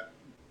designed for that,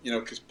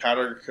 because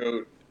powder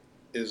coat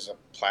is a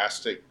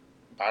plastic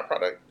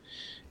byproduct.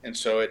 And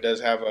so it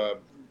does have a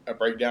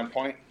breakdown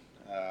point.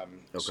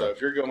 So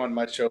if you're going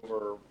much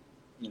over,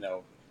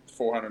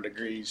 400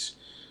 degrees,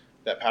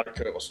 that powder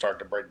coat will start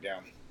to break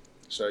down.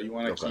 So you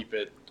want to keep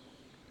it.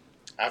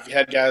 I've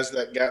had guys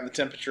that gotten the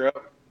temperature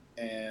up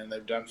and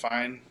they've done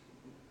fine.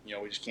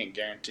 We just can't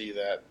guarantee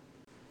that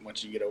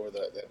once you get over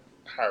that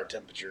higher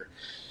temperature.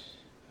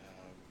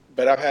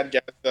 But I've had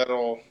guys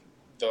they'll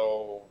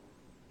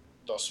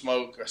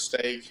smoke a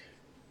steak,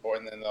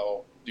 and then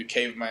they'll do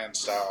caveman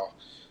style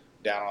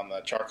down on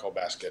the charcoal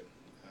basket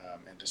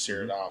and to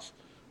sear it off,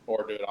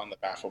 or do it on the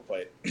baffle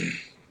plate because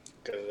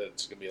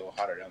it's gonna be a little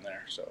hotter down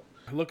there. So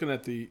looking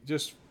at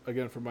just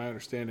again from my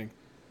understanding,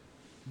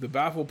 the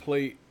baffle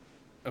plate.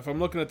 If I'm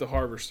looking at the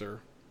harvester,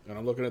 and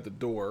I'm looking at the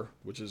door,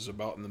 which is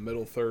about in the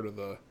middle third of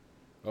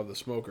the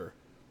smoker.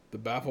 The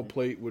baffle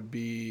plate would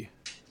be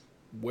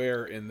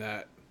where in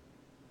that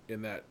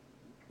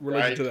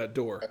relation Right to that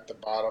door, at the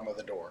bottom of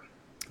the door.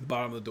 the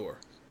bottom of the door,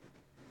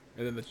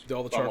 and then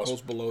all the Almost.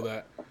 charcoal's below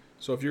that.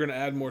 So if you're going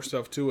to add more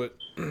stuff to it,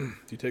 do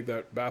you take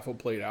that baffle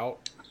plate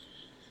out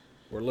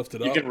or lift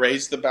it You up? can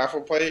raise the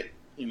baffle plate.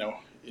 You'd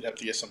have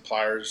to get some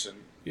pliers and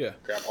Yeah.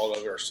 grab hold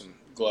of it or some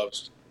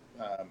gloves.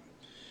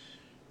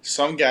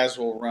 Some guys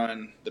will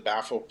run the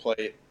baffle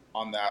plate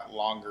on that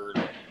longer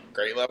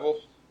grate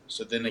level,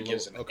 so then it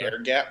gives an air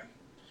gap,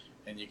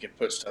 and you can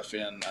put stuff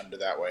in under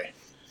that way.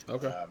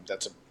 Okay.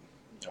 That's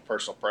a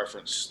personal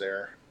preference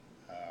there.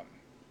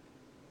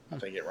 I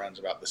think it runs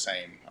about the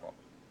same.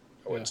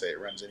 I wouldn't say it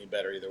runs any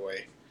better either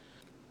way.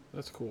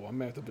 That's cool. I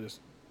may have to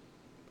just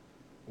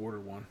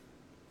order one.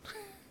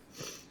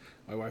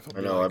 My wife will be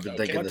I know. like, I've been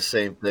thinking the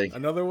same thing.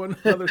 Another one?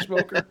 Another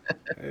smoker?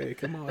 Hey,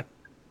 come on. Well,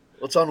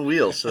 it's on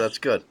wheels, so that's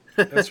good.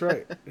 That's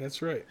right.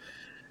 That's right.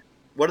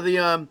 What are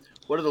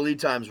the lead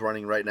times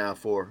running right now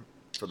for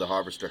the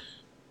harvester?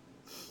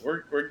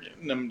 We're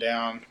getting them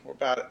down. We're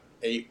about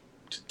 8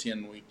 to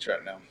 10 weeks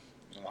right now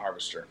on the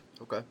harvester.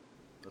 Okay,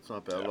 that's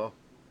not bad at all.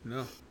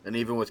 No. And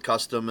even with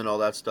custom and all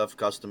that stuff,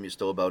 custom, you're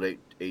still about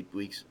 8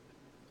 weeks,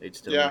 8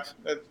 to 10 weeks.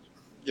 Yeah,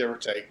 give or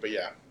take. But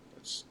yeah,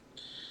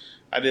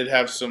 I did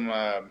have some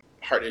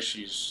heart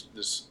issues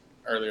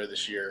earlier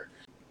this year.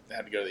 I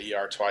had to go to the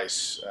ER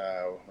twice.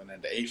 Went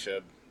into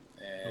AFib,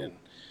 and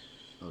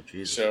oh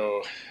Jesus.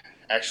 So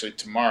actually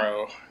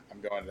tomorrow I'm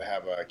going to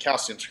have a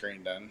calcium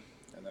screen done,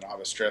 and then I'll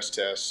have a stress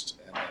test,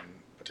 and then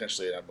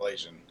potentially an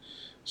ablation.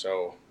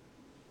 So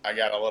I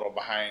got a little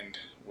behind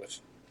with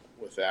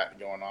that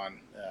going on,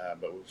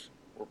 but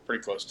we're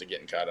pretty close to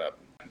getting caught up.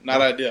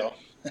 Not ideal.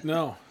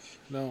 No.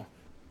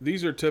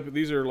 These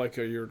are like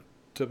your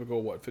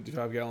typical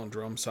 55-gallon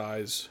drum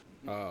size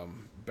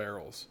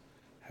barrels.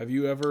 Have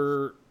you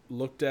ever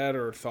looked at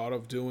or thought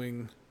of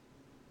doing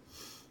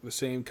the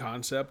same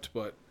concept,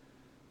 but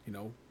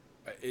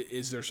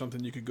is there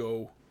something you could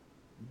go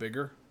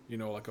bigger?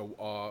 Like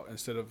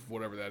instead of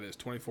whatever that is,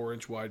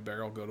 24-inch wide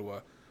barrel, go to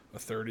a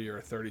 30 or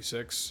a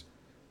 36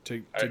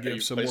 to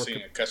give some more. Are you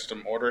placing a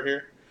custom order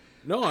here?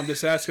 No, I'm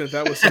just asking if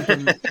that was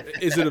something.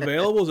 Is it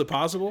available? Is it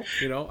possible?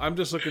 I'm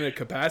just looking at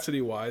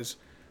capacity wise.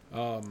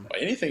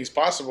 Anything's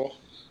possible.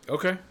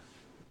 Okay.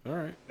 All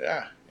right.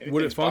 Yeah.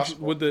 Would it function?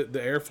 Possible. Would the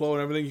airflow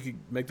and everything? You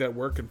could make that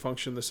work and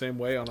function the same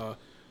way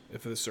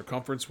if the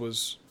circumference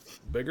was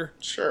bigger.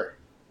 Sure.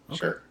 Okay.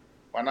 Sure.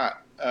 Why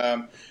not?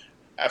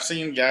 I've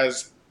seen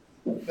guys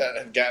that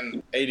have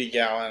gotten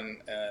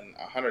 80-gallon and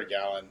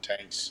 100-gallon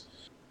tanks,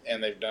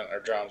 and they've done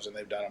drums, and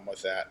they've done them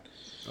with that.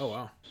 Oh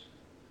wow.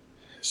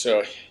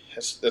 So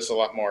that's a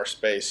lot more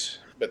space,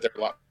 but they're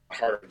a lot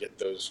harder to get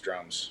those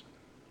drums.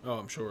 Oh,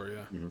 I'm sure.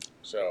 Yeah. Mm-hmm.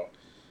 So,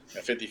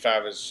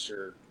 55 is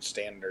your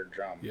standard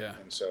drum. Yeah.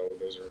 And so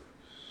those are.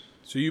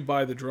 So you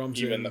buy the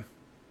drums You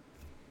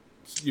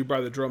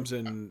buy the drums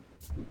in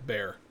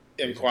bare.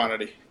 In basically.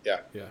 quantity,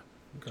 yeah. Yeah.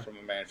 Okay. From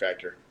the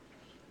manufacturer,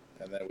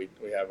 and then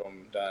we have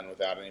them done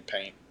without any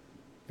paint.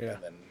 Yeah.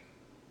 And then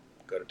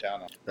go to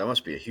town on. That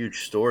must be a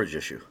huge storage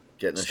issue.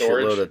 Getting a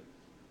Storage? shitload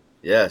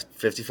of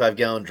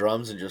 55-gallon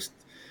drums and just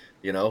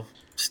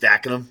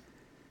stacking them.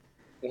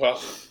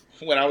 Well,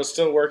 when I was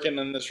still working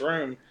in this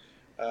room,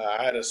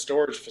 I had a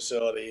storage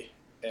facility,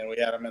 and we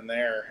had them in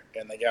there,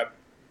 and they got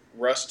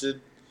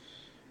rusted,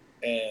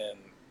 and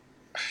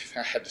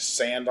I had to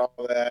sand all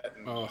of that,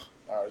 and I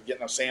was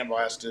getting them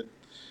sandblasted.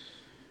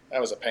 That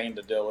was a pain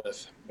to deal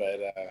with, but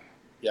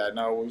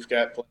we've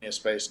got plenty of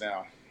space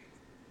now.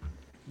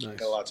 Nice.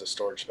 Got lots of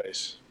storage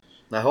space.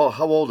 Now,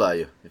 how old are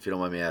you, if you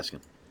don't mind me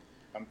asking?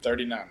 I'm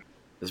 39.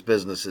 This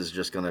business is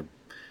just going to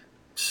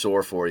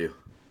soar for you.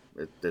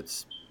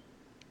 It's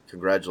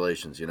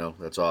congratulations,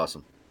 that's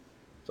awesome.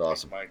 It's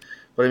awesome. Mike.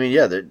 But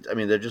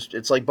they're just,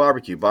 it's like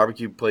barbecue.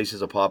 Barbecue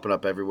places are popping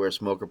up everywhere.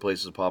 Smoker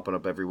places are popping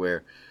up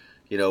everywhere,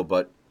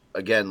 but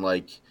again,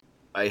 like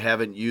I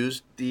haven't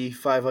used the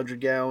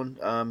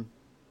 500-gallon,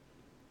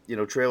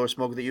 trailer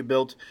smoker that you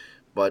built,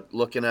 but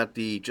looking at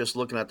the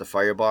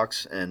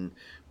firebox, and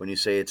when you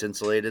say it's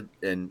insulated,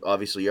 and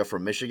obviously you're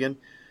from Michigan,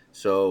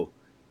 so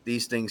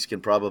these things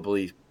can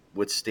probably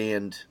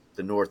withstand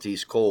the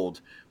Northeast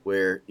cold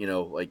where,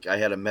 like I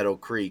had a Meadow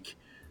Creek,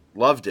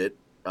 loved it.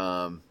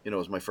 It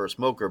was my first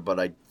smoker, but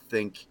I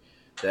think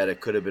that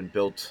it could have been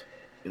built,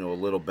 a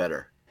little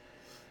better.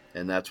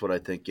 And that's what I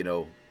think,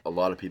 a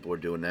lot of people are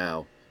doing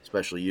now,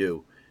 especially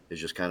you, is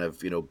just kind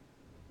of,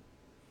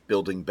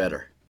 building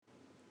better.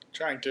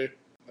 Trying to.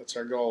 That's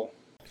our goal.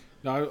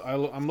 Now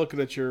I'm looking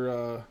at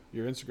your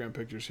Instagram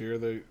pictures here.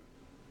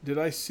 Did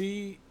I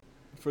see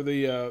for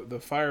the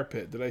fire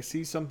pit? Did I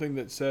see something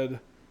that said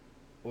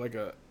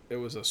it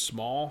was a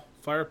small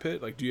fire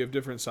pit? Like, do you have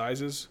different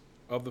sizes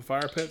of the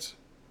fire pits?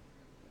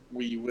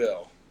 We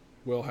will.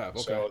 We'll have.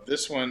 Okay. So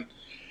this one's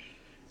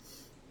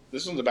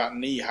about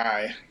knee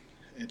high.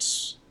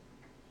 It's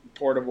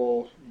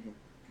portable. You can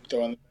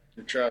throw in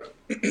your truck.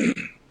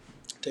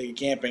 Take it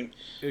camping.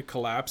 It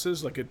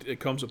collapses, like it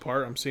comes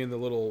apart. I'm seeing the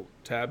little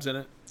tabs in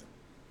it.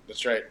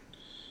 That's right.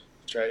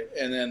 That's right.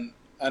 And then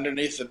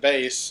underneath the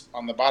base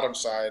on the bottom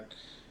side,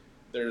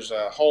 there's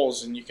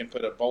holes, and you can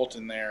put a bolt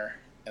in there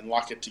and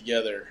lock it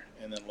together,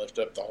 and then lift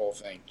up the whole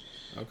thing.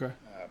 Okay.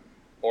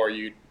 Or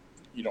you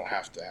don't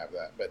have to have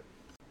that, but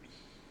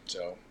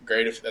so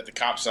great if at the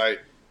comp site,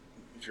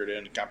 if you're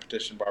doing a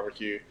competition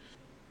barbecue,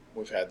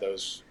 we've had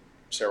those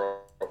several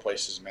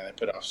places. Man, they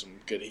put off some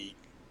good heat.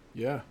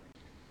 Yeah.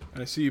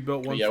 And I see you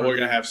built one. Yeah, we're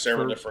gonna have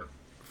several different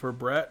for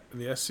Brett and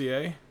the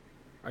SCA.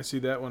 I see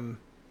that one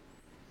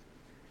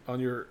on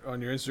your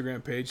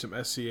Instagram page. Some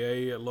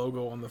SCA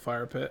logo on the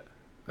fire pit.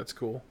 That's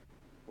cool.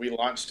 We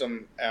launched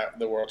them at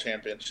the World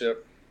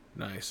Championship.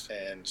 Nice.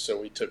 And so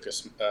we took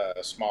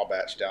a small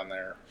batch down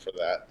there for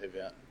that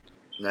event.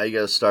 Now you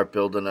got to start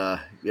building.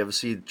 You ever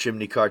see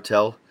Chimney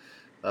Cartel?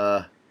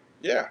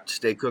 Yeah.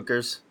 Steak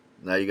cookers.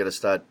 Now you got to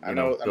start. I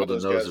know building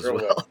those as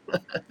well.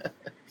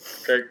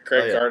 Craig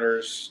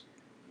Carter's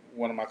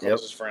one of my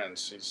closest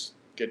friends. He's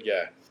a good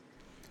guy.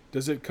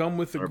 Does it come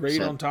with the 100%.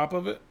 grate on top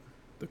of it?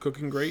 The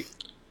cooking grate?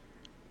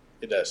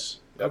 It does.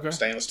 Yep. Okay.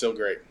 Stainless steel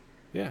grate.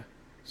 Yeah.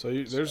 So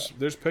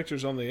there's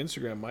pictures on the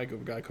Instagram, Mike,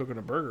 of a guy cooking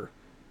a burger.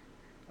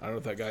 I don't know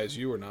if that guy is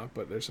you or not,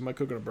 but there's somebody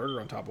cooking a burger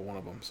on top of one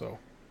of them. So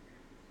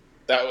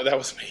that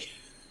was me.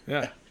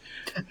 Yeah.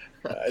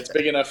 It's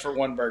big enough for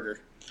one burger.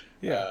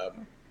 Yeah.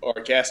 Or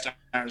a cast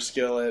iron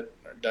skillet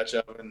or Dutch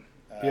oven.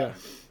 Yeah.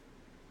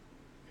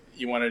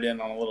 You want it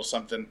in on a little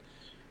something.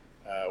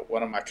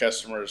 One of my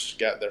customers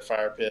got their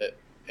fire pit,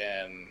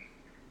 and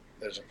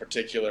there's a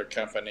particular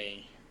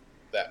company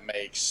that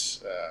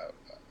makes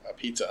a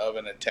pizza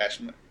oven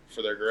attachment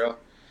for their grill,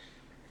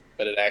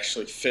 but it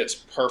actually fits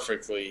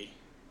perfectly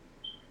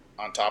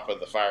on top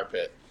of the fire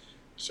pit.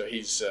 So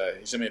he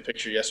sent me a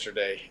picture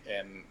yesterday,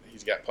 and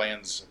he's got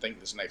plans. I think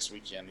this next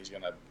weekend he's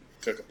going to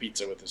cook a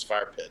pizza with his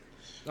fire pit.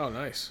 Oh,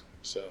 nice.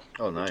 So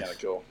nice. Kind of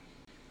cool.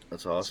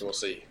 That's awesome. So we'll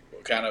see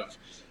what kind of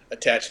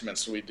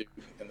attachments we do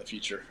in the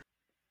future.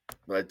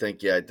 I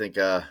think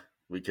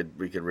we could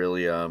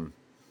really. I'm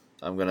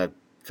gonna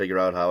figure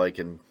out how I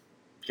can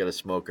get a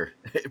smoker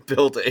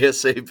built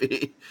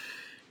ASAP,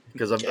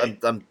 because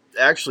I'm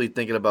actually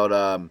thinking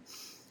about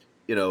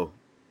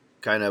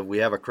kind of, we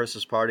have a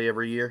Christmas party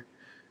every year,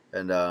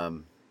 and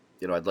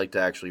I'd like to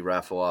actually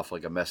raffle off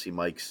like a Messy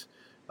Mike's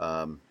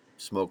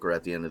smoker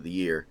at the end of the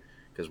year,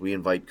 because we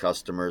invite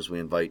customers, we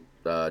invite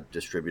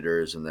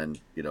distributors, and then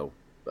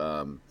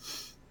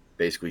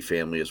basically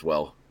family as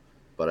well.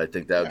 But I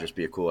think that would just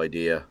be a cool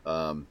idea.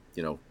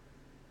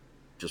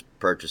 Just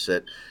purchase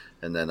it,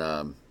 and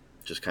then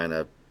just kind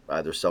of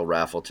either sell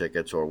raffle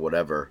tickets or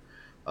whatever,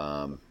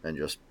 and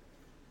just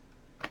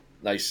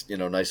nice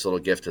little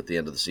gift at the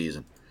end of the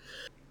season.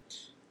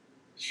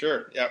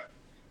 Sure. Yep.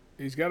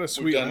 He's got a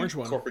sweet orange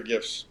one. Corporate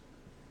gifts.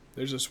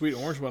 There's a sweet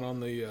orange one on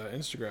the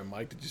Instagram,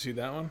 Mike. Did you see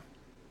that one?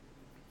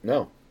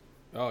 No.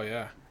 Oh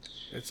yeah,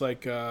 it's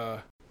like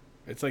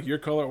your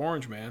color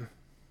orange, man.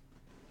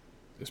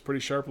 It's pretty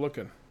sharp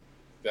looking.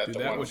 That Do the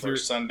that one with for your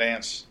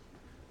Sundance.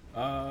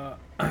 I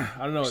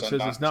don't know. It says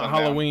it's not Sundown.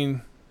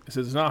 Halloween. It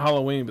says it's not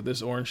Halloween, but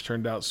this orange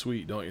turned out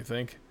sweet, don't you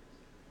think?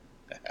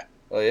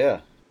 Oh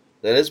yeah,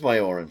 that is my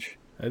orange.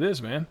 It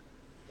is, man.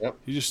 Yep.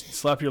 You just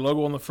slap your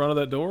logo on the front of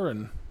that door,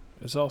 and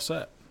it's all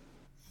set.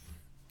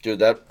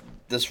 Dude,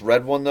 this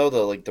red one though,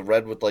 the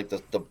red with like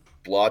the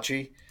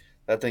blotchy,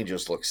 that thing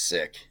just looks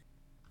sick.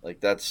 Like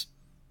they're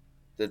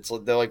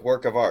like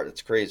work of art.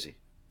 It's crazy.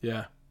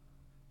 Yeah.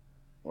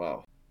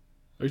 Wow.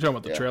 Are you talking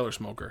about the trailer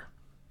smoker?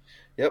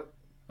 Yep.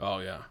 Oh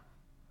yeah,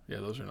 yeah,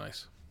 those are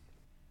nice.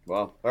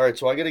 Wow. All right,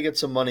 so I got to get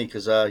some money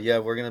because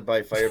we're gonna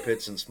buy fire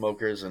pits and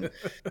smokers, and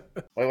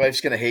my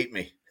wife's gonna hate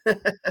me.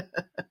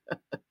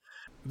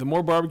 The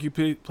more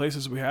barbecue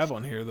places we have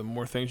on here, the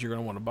more things you're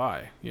gonna want to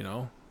buy. And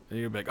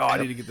you're gonna be like, oh, I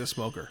need to get this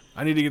smoker.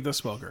 I need to get this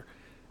smoker.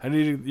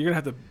 You're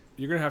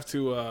gonna have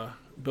to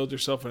build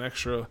yourself an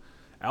extra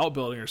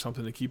outbuilding or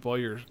something to keep all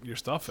your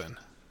stuff in.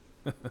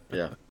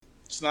 Yeah.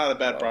 It's not a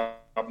bad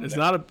problem. It's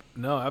not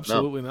no,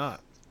 absolutely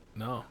not.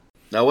 No.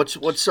 Now,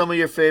 what's some of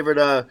your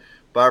favorite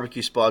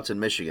barbecue spots in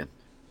Michigan?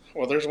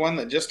 Well, there's one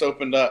that just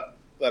opened up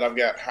that I've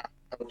got high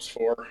hopes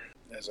for.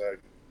 There's a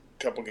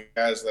couple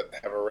guys that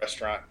have a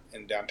restaurant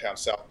in downtown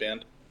South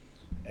Bend,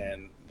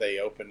 and they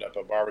opened up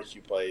a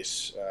barbecue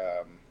place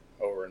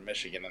over in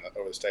Michigan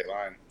over the state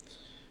line.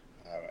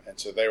 And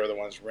so they were the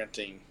ones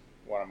renting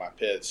one of my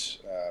pits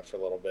for a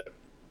little bit.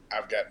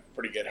 I've got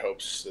pretty good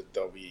hopes that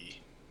they'll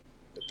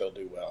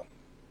do well.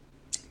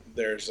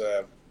 There's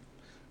a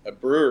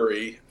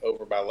brewery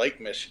over by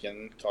Lake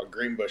Michigan called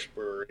Greenbush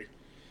Brewery,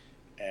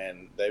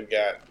 and they've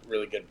got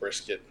really good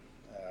brisket.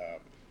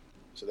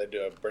 So they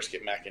do a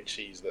brisket mac and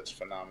cheese that's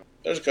phenomenal.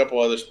 There's a couple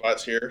other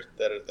spots here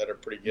that are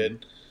pretty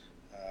good,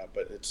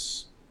 but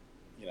it's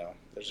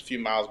there's a few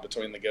miles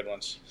between the good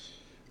ones.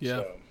 Yeah.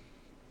 So,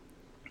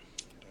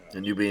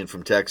 And you being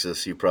from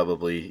Texas, you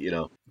probably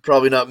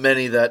probably not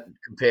many that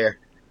compare.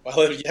 Well,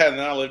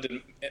 I lived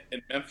in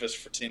Memphis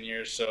for 10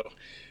 years, so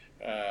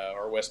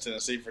or West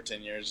Tennessee for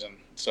 10 years, and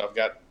so I've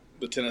got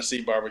the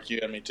Tennessee barbecue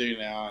in me too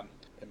now, and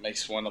it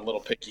makes one a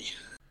little picky.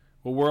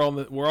 Well,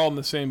 we're all in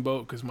the same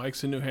boat because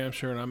Mike's in New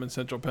Hampshire and I'm in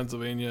Central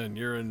Pennsylvania and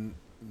you're in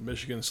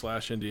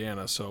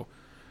Michigan/Indiana. So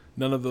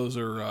none of those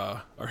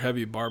are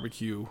heavy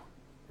barbecue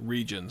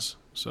regions.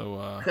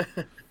 So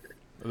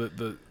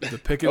the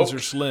pickings are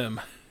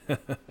slim.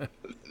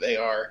 They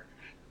are.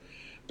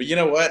 But you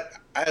know what?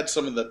 I had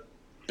some of the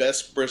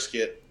best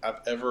brisket I've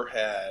ever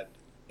had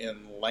in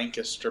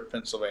Lancaster,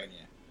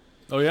 Pennsylvania.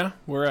 Oh yeah,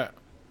 where at?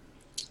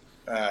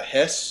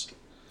 Hess.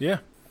 Yeah.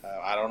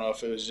 I don't know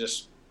if it was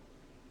just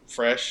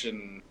fresh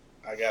and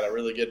I got a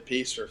really good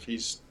piece or if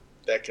he's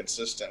that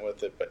consistent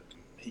with it, but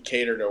he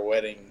catered a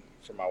wedding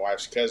for my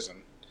wife's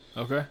cousin.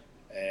 Okay.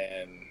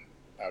 And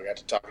I got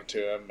to talking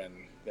to him, and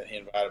then he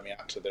invited me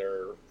out to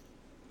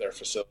their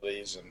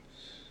facilities, and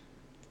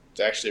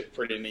it's actually a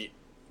pretty neat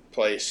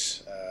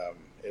place.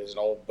 It was an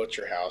old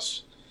butcher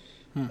house,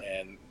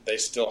 and they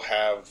still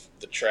have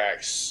the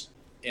tracks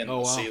in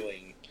the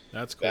ceiling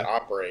That's cool. that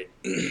operate.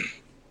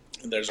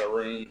 There's a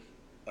room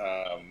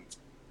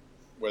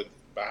where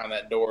behind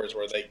that door is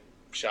where they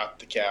shot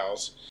the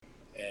cows,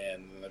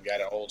 and they've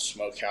got an old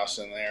smokehouse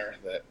in there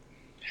that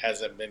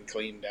hasn't been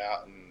cleaned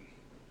out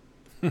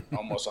in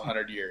almost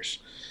 100 years.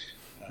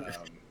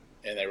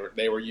 And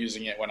they were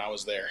using it when I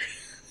was there.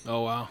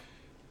 Oh wow!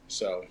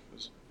 So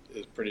it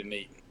was pretty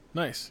neat.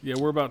 Nice. Yeah,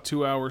 we're about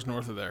 2 hours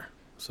north of there.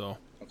 So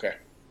Okay,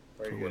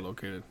 where very we're good.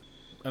 located.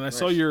 And I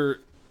saw your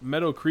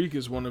Meadow Creek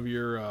is one of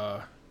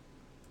your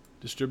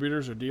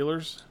distributors or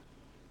dealers.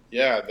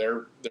 Yeah,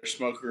 they're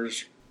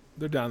smokers.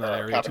 They're down that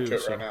are area powder too.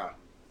 coat So. right now.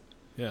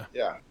 Yeah.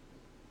 Yeah.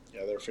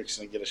 They're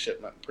fixing to get a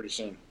shipment pretty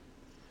soon.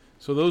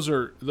 So those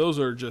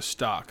are just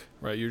stock,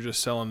 right? You're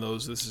just selling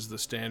those. This is the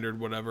standard,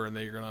 whatever, and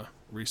then you're gonna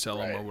resell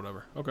them or Right.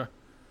 whatever. Okay.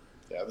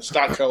 Yeah, the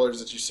stock colors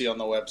that you see on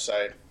the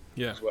website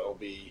Yeah. is what will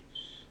be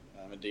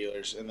in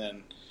dealers, and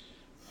then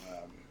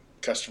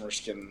customers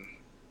can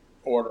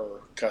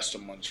order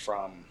custom ones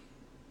from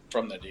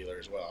the dealer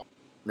as well.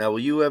 Now,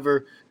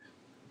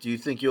 do you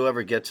think you'll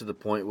ever get to the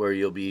point where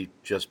you'll be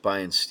just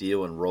buying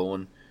steel and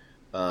rolling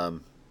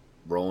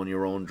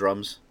your own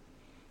drums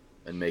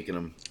and making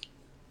them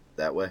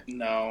that way?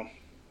 No,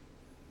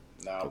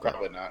 Okay.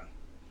 probably not.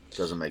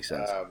 Doesn't make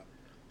sense.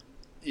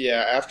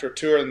 Yeah, after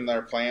touring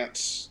their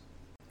plants,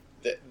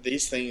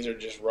 these things are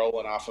just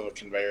rolling off of a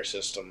conveyor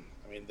system.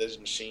 I mean, these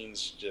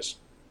machines just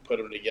put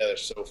them together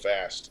so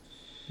fast.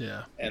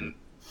 Yeah. And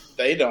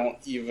they don't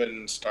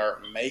even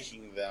start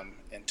making them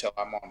until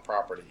I'm on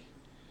property.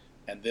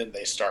 And then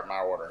they start my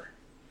order.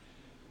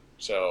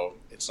 So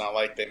it's not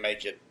like they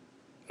make it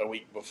a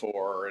week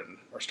before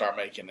or start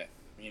making it.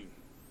 I mean,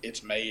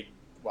 it's made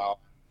while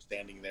I'm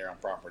standing there on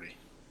property.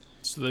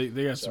 So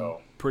they got some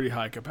pretty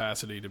high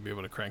capacity to be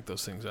able to crank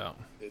those things out.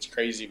 It's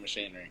crazy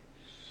machinery.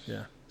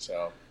 Yeah.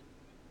 So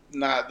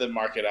not the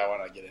market I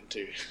want to get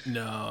into.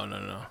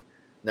 No.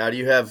 Now, do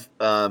you have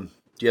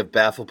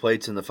baffle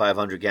plates in the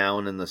 500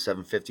 gallon and the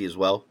 750 as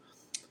well?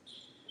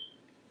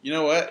 You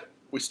know what?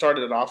 We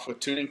started it off with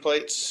tuning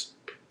plates,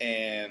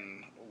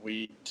 and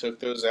we took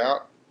those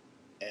out,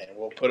 and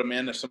we'll put them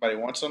in if somebody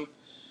wants them.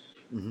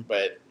 Mm-hmm.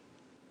 But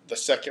the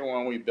second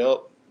one we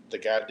built, the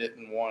guy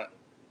didn't want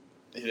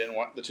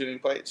the tuning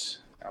plates.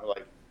 I was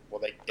like,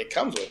 well, it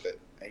comes with it.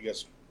 And he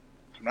goes,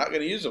 I'm not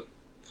going to use them.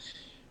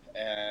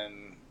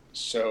 And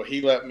so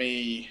he let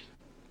me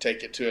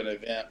take it to an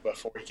event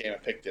before he came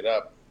and picked it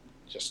up,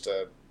 just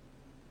to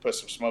put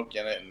some smoke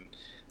in it and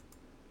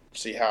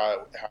see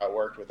how it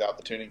worked without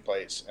the tuning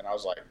plates. And I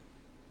was like,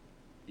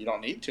 you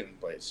don't need tuning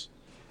plates.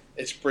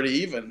 It's pretty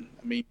even.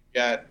 I mean,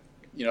 you got,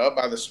 up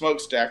by the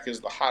smokestack is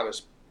the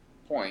hottest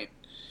point.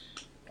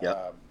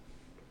 Yep.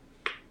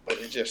 But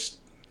it just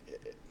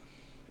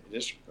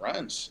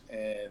runs.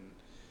 And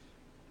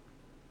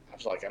I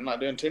was like, I'm not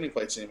doing tuning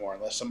plates anymore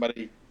unless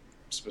somebody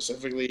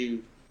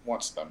specifically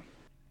wants them.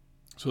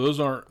 So those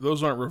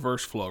aren't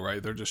reverse flow,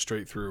 right? They're just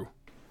straight through.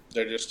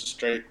 They're just a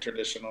straight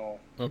traditional.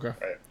 Okay.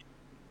 Right.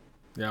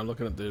 Yeah, I'm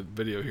looking at the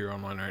video here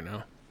online right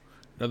now.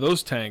 Now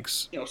those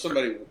tanks. If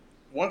somebody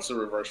wants a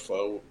reverse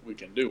flow, we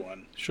can do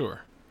one.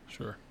 Sure.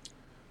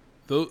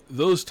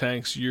 Those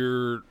tanks,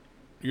 you're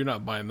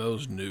not buying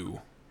those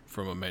new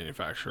from a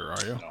manufacturer,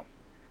 are you? No.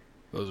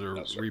 Those are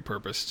No, sir.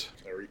 repurposed.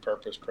 They're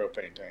repurposed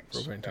propane tanks.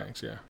 Propane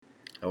tanks, yeah.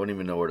 I wouldn't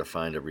even know where to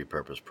find a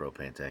repurposed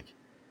propane tank.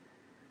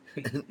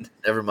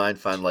 Never mind,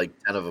 find like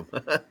 10 of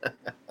them.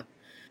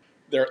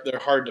 They're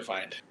hard to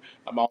find.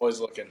 I'm always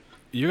looking.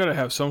 You got to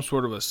have some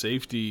sort of a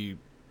safety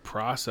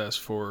process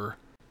for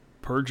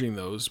purging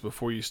those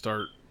before you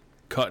start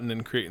cutting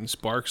and creating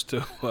sparks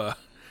to,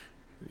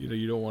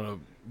 you don't want to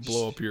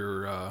blow up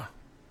your.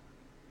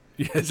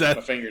 Is My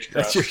fingers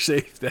crossed.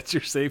 That's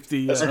your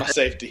safety. That's my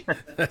safety.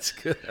 That's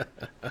good.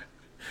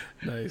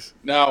 Nice.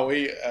 No,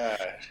 we.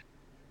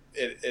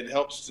 It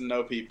helps to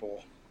know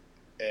people,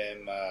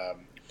 and I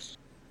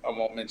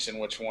won't mention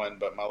which one,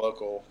 but my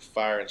local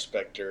fire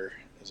inspector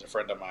is a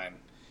friend of mine,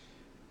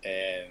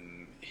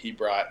 and he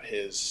brought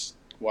his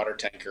water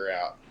tanker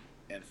out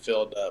and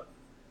filled up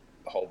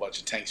a whole bunch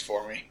of tanks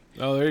for me.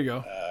 Oh, there you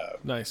go.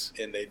 Nice.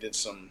 And they did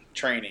some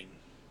training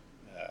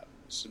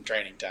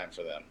time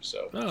for them.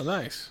 So, Oh,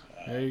 nice.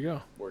 There you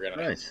go. We're gonna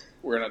Nice.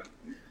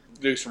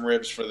 do some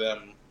ribs for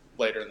them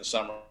later in the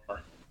summer.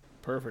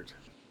 Perfect.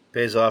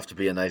 Pays off to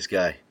be a nice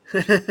guy.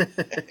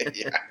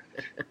 Yeah,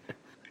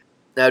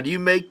 Now, do you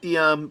make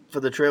the for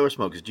the trailer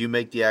smokers? Do you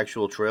make the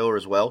actual trailer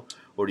as well,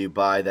 or do you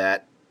buy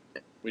that?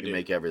 we You do.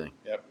 make everything.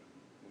 Yep,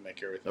 we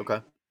make everything.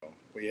 Okay.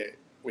 We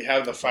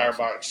have the That's awesome.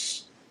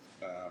 firebox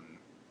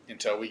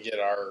until we get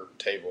our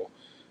table.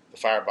 The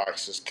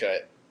firebox is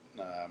cut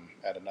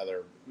at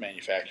another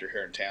manufacturer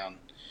here in town,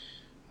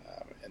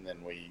 and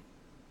then we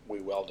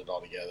weld it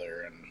all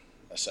together and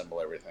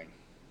assemble everything.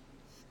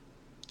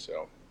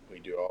 So we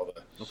do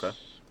Okay.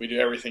 we do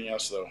everything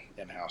else though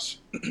in house.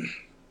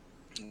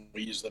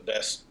 We use the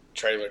best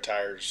trailer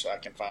tires I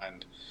can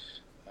find.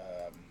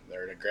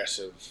 They're an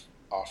aggressive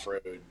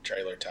off-road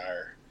trailer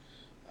tire.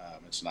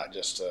 It's not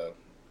just a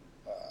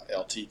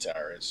LT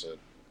tire; it's a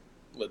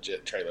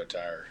legit trailer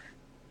tire.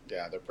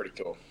 Yeah, they're pretty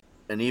cool.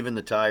 And even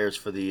the tires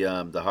for the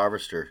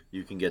harvester,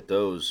 you can get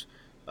those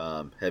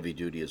heavy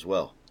duty as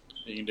well.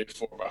 You can do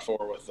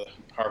 4x4 with the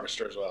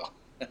harvester as well.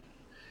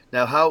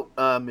 Now, how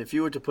if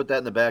you were to put that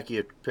in the back of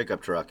your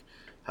pickup truck,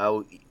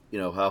 how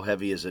how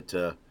heavy is it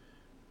to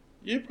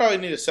You probably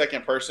need a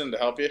second person to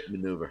help you.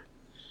 maneuver?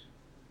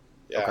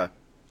 Yeah,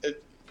 Okay.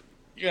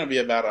 you're gonna be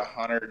about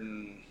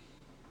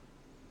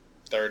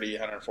 130,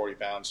 140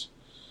 pounds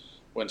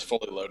when it's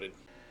fully loaded.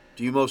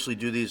 Do you mostly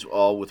do these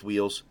all with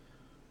wheels,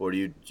 or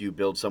do you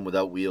build some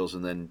without wheels,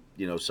 and then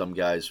some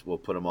guys will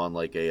put them on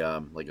like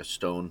a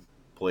stone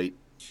plate?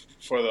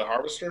 For the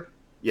harvester,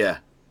 Yeah,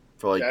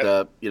 for like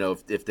That- the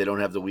if they don't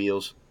have the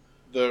wheels.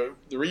 the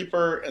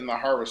reaper and the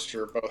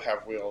harvester both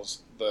have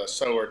wheels. The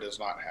sower does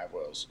not have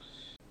wheels.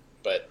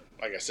 But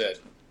like I said,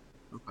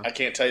 Okay. I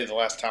can't tell you the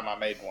last time I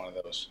made one of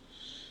those.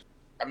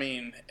 I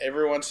mean,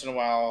 every once in a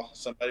while,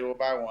 somebody will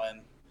buy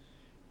one,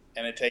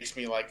 and it takes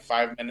me like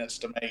 5 minutes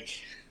to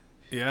make.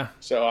 Yeah,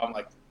 So I'm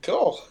like,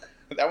 cool,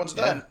 that one's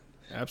done.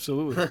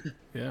 absolutely.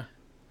 Yeah.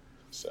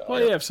 So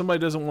Well, yeah, if somebody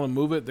doesn't want to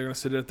move it, they're going to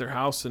sit at their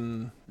house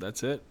and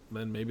that's it.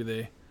 Then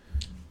maybe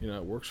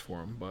it works for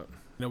them. But,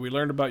 we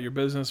learned about your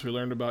business. We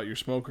learned about your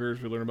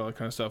smokers. We learned about that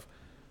kind of stuff.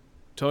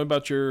 Tell me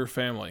about your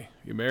family.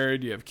 You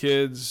married? You have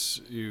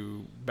kids?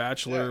 You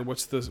bachelor? Yeah.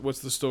 What's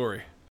the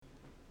story?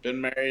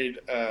 been married.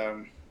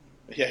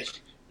 Yeah,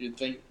 you'd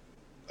think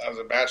I was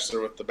a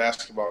bachelor with the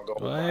basketball goal.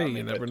 Well, hey, behind me,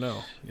 you but never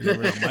know. You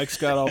never know. Mike's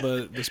got all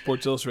the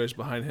Sports Illustrated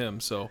behind him,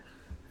 so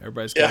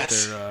everybody's got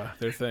Yes.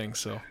 their thing.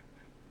 So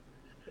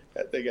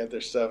They got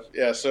their stuff.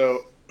 Yeah,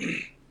 so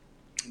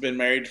been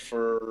married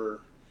for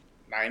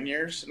 9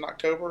 years in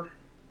October.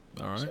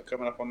 all So right,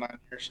 coming up on 9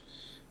 years.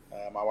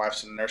 My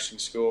wife's in nursing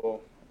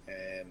school,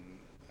 and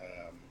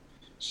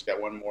she's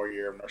got one more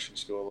year of nursing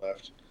school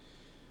left.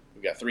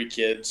 We've got 3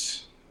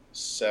 kids,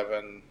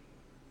 7,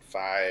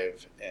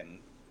 5, and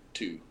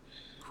 2.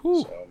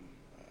 Whew. So,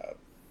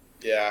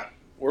 yeah,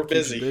 we're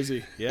Keeps you busy.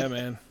 busy. Yeah,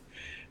 man.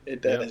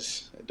 It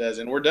does. It does.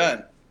 And we're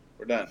done.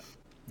 We're done.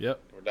 Yep,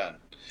 We're done.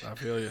 I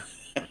feel you.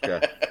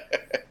 Okay.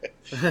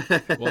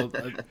 Well,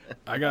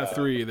 I got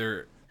 3.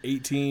 They're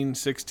 18,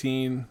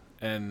 16,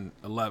 and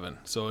 11.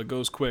 So it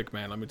goes quick,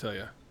 man. Let me tell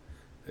you,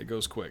 it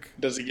goes quick.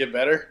 Does it get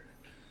better?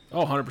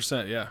 Oh,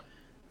 100%. Yeah,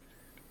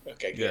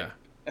 Okay, good.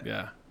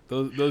 yeah.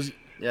 Those.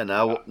 Yeah,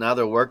 now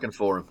they're working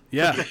for him.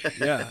 Yeah,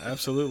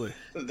 absolutely.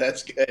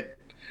 That's good.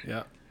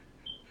 Yeah.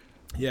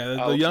 Yeah, I the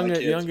love young my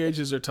kids, young but-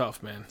 ages are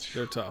tough, man.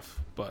 They're tough,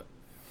 but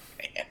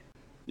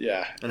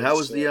Yeah. And how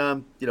it's,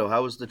 was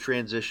how was the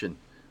transition?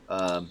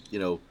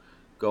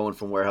 Going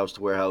from warehouse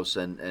to warehouse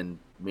and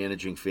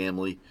managing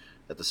family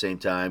at the same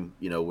time.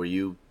 Were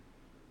you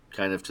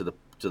kind of to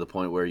the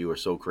point where you were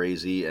so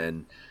crazy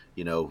and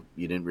you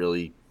didn't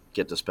really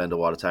get to spend a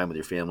lot of time with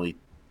your family,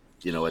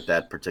 at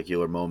that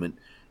particular moment,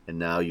 and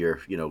now you're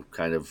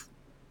kind of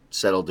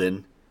settled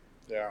in.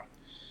 Yeah.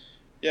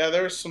 Yeah,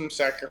 there was some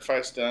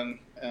sacrifice done,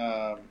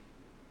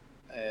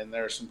 and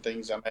there are some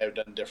things I may have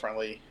done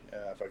differently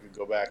if I could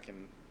go back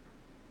and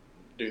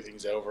do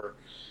things over.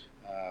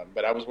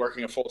 But I was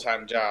working a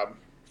full-time job,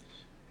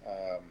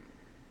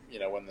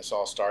 when this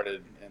all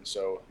started, and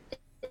so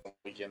the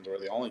weekends were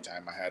the only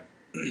time I had.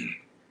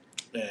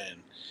 And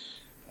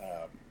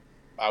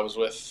I was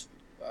with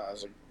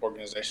an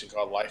organization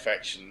called Life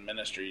Action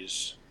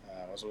Ministries.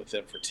 I was with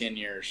them for 10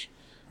 years,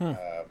 and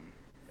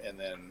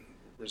then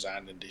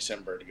resigned in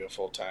December to go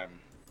full time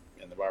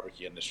in the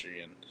barbecue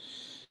industry, and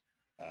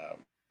I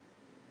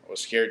was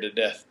scared to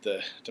death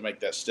to make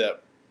that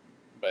step,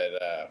 but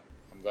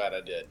I'm glad I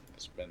did.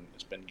 It's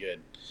been good,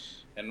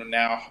 and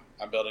now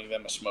I'm building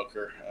them a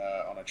smoker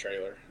on a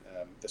trailer.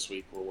 This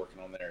week we're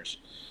working on theirs,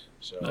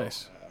 so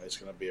Nice. It's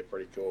going to be a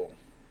pretty cool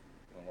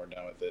when we're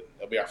done with it.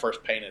 It'll be our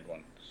first painted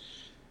one.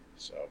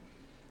 So,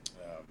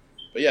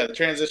 but yeah, the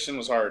transition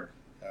was hard,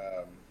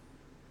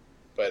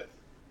 but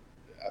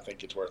I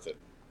think it's worth it.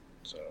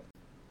 So,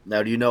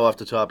 Now, do you know off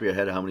the top of your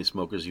head how many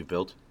smokers you've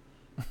built?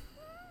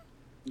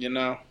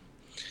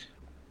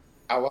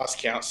 I lost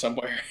count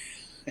somewhere.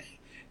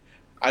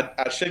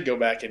 I should go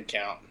back and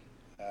count.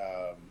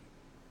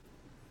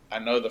 I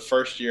know the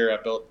first year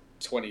I built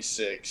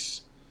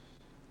 26.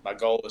 My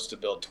goal was to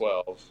build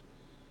 12.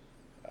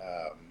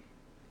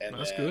 And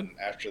That's then good.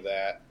 after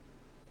that,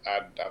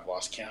 I've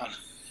lost count.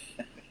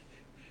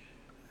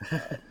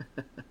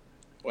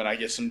 When I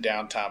get some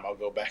downtime, I'll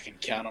go back and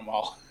count them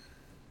all.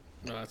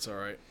 No, that's all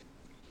right.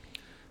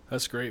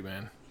 That's great,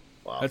 man.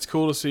 Wow. That's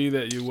cool to see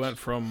that you went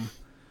from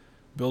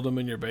build them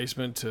in your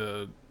basement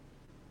to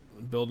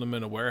build them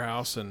in a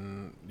warehouse,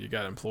 and you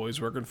got employees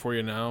working for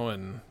you now,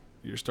 and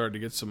you're starting to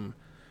get some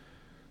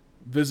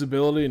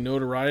visibility and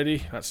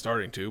notoriety. Not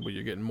starting to, but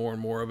you're getting more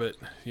and more of it,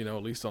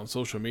 at least on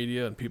social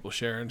media and people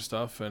sharing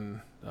stuff,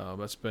 and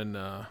that's been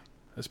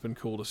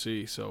cool to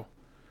see. So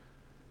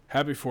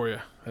happy for you.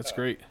 That's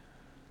great.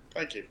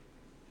 Thank you.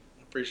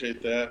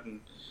 Appreciate that. And,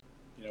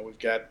 we've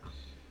got,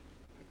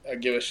 I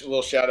give a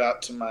little shout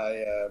out to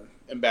my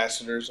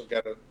ambassadors. I've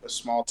got a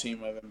small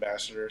team of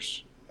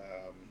ambassadors.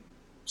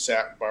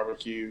 Sap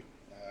Barbecue,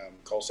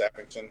 Cole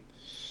Sappington.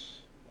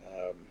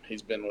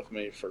 He's been with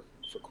me for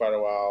quite a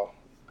while.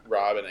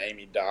 Rob and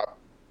Amy Dopp,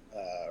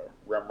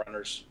 Rum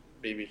Runners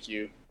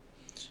BBQ.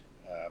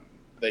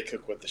 They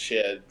cook with the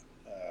Shed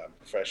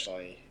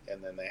professionally,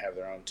 and then they have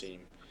their own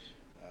team.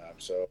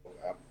 So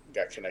I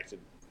got connected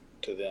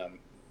to them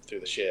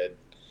through the Shed.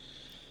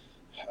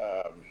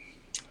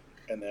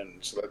 And then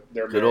so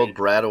they're Good married. old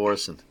Brad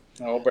Orson.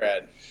 Oh,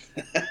 Brad.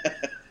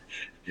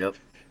 Yep.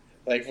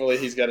 Thankfully,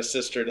 he's got a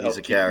sister to help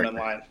keep him in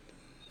line.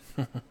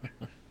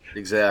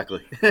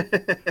 Exactly.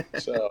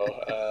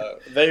 So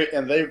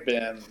they've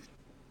been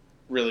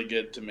really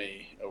good to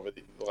me over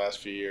the last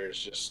few years,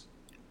 just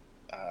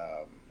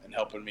and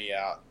helping me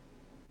out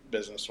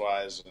business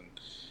wise, and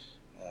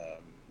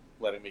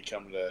letting me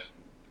come to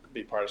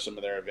be part of some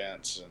of their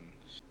events, and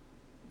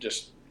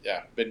just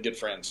been good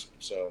friends.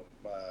 So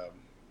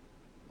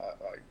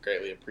I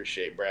greatly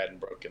appreciate Brad and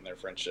Brooke and their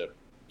friendship.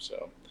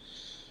 So.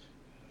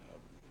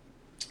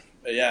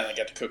 But yeah, and I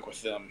got to cook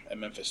with them at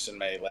Memphis in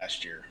May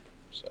last year,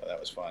 so that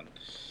was fun.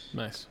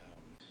 Nice.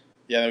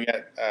 Yeah, we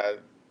got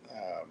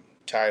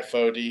Ty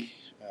Fody,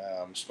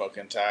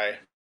 Smoking Ty.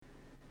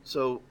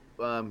 So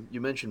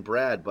you mentioned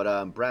Brad,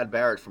 but Brad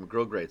Barrett from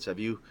Grill Grates. Have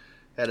you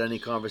had any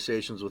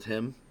conversations with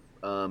him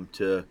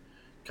to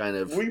kind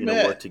of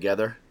work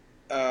together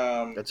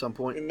at some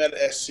point? We met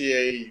at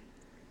SCA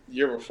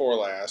year before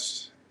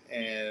last,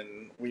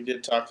 and we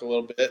did talk a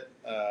little bit.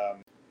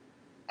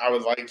 I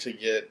would like to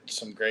get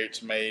some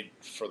grates made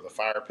for the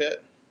fire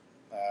pit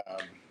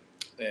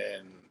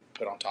and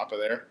put on top of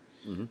there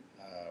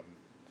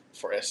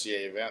for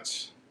SCA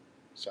events.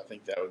 So I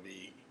think that would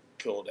be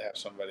cool to have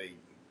somebody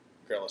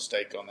grill a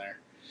steak on there.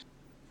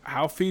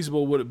 How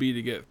feasible would it be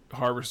to get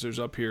harvesters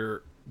up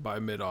here by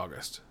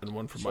mid-August? And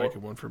one for Mike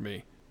and one for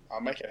me. I'll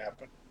make it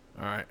happen.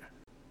 All right.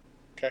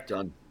 Okay.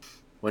 Done.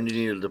 When do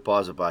you need a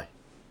deposit by?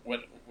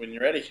 When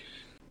you're ready.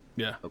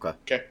 Yeah.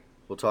 Okay.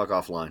 We'll talk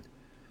offline.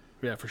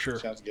 Yeah, for sure.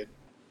 Sounds good.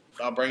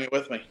 I'll bring it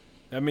with me.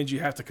 That means you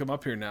have to come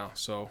up here now,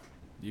 so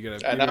you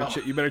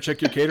better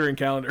check your catering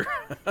calendar.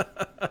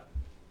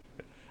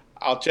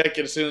 I'll check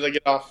it as soon as I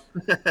get off.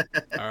 All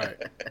right.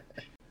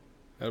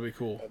 That'll be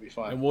cool. That'll be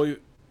fun. And we'll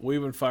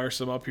even fire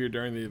some up here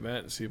during the event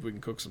and see if we can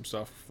cook some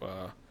stuff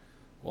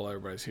while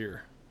everybody's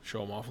here.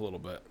 Show them off a little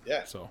bit.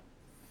 Yeah. So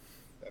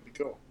that'd be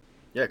cool.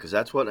 Yeah, because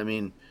that's what, at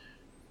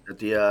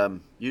the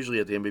usually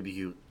at the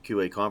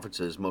MBBQA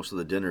conferences, most of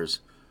the dinners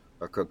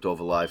are cooked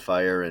over live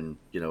fire and,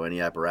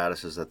 any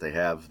apparatuses that they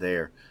have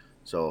there.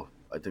 So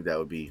I think that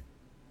would be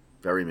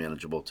very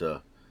manageable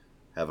to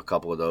have a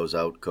couple of those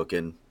out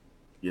cooking,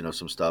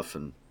 some stuff.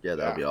 And, that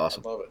would be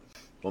awesome. I love it.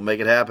 We'll make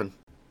it happen.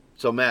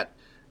 So, Matt,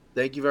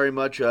 thank you very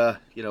much.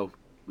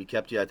 We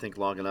kept you, I think,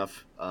 long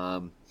enough.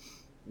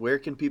 Where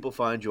can people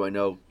find you? I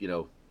know,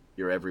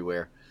 you're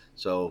everywhere.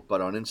 So, but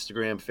on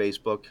Instagram,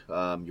 Facebook,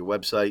 your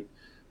website,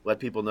 let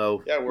people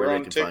know. Yeah, we're where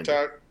on they can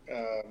TikTok.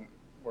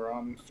 We're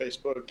on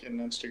Facebook and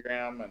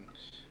Instagram, and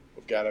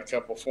we've got a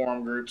couple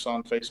forum groups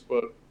on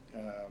Facebook.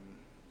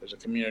 There's a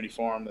community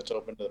forum that's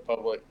open to the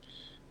public.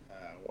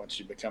 Once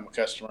you become a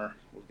customer,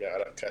 we've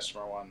got a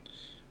customer one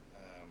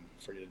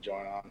for you to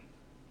join on.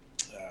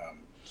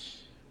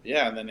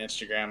 And then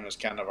Instagram is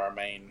kind of our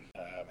main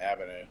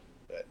avenue.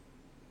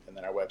 And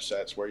then our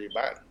website's where you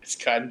buy it. It's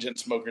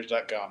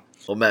cottonginsmokers.com.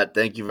 Well, Matt,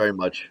 thank you very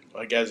much.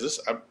 Well, guys,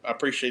 I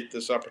appreciate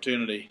this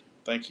opportunity.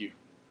 Thank you.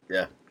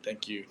 Yeah.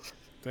 Thank you.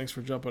 Thanks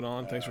for jumping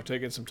on. Thanks for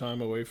taking some time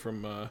away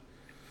from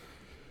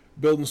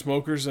building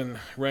smokers and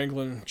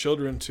wrangling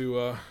children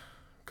to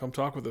come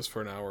talk with us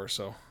for an hour or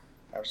so.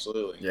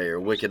 Absolutely. Yeah, you're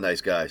a wicked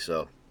nice guy,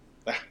 so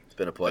it's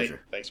been a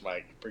pleasure. Thanks,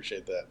 Mike.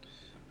 Appreciate that.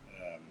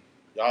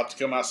 Y'all have to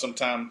come out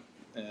sometime,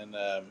 and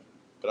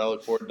but I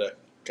look forward to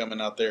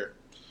coming out there.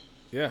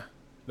 Yeah.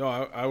 No,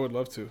 I would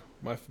love to.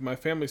 My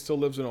family still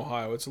lives in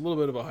Ohio. It's a little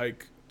bit of a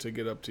hike to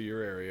get up to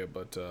your area,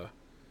 but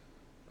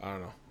I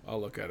don't know. I'll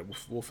look at it.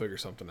 We'll figure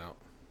something out.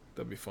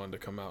 That'd be fun to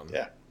come out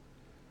and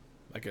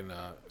I can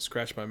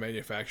scratch my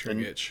manufacturing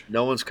itch.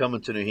 No one's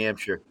coming to New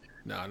Hampshire.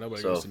 No,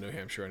 nobody goes to New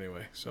Hampshire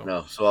anyway. So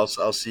no, so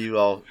I'll see you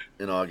all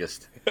in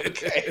August.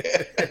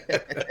 Okay.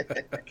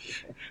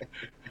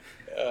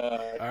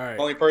 All right.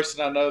 Only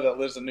person I know that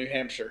lives in New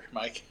Hampshire,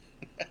 Mike.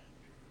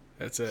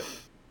 That's it.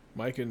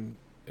 Mike and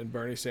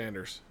Bernie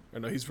Sanders. Or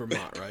no, he's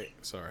Vermont, right?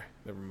 Sorry,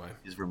 never mind.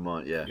 He's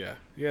Vermont, yeah.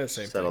 Yeah,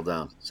 same Settle thing.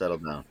 down. Settle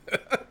down.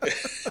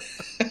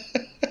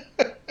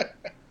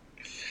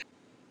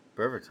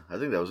 Perfect. I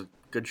think that was a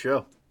good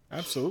show.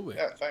 Absolutely,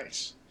 Yeah,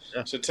 thanks.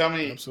 Yeah. So tell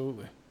me,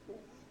 absolutely.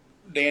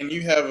 Dan,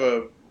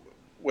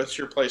 what's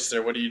your place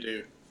there? What do you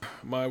do?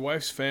 My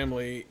wife's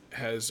family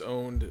has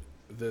owned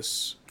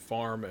this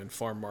farm and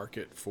farm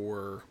market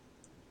for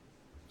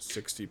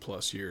 60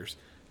 plus years.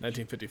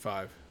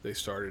 1955, they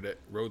started it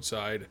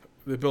roadside.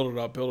 They built it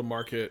up, built a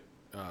market,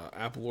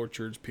 apple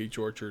orchards, peach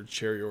orchards,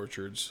 cherry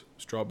orchards,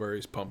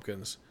 strawberries,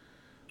 pumpkins,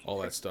 all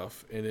that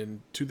stuff. And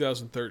in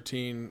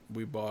 2013,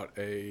 we bought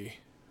a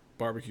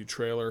barbecue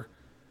trailer.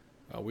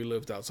 We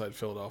lived outside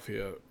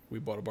Philadelphia. We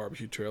bought a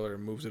barbecue trailer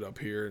and moved it up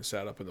here and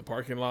sat up in the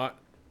parking lot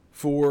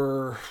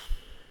for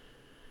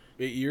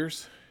 8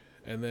 years.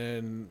 And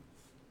then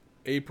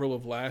April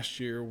of last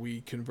year,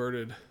 we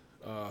converted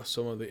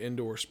some of the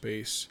indoor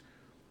space.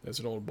 That's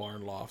an old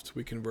barn loft.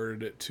 We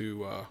converted it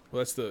to, well,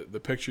 that's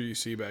the picture you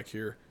see back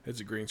here. It's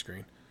a green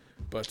screen.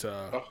 But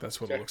that's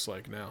what it looks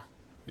like now.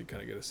 You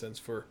kind of get a sense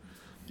for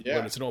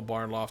But it's an old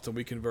barn loft, and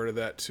we converted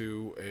that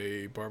to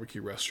a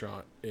barbecue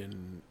restaurant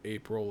in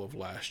April of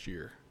last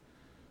year.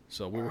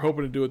 So we were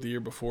hoping to do it the year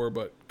before,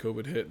 but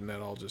COVID hit, and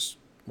that all just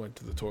went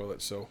to the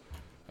toilet. So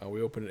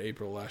we opened in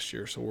April last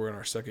year, so we're in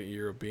our second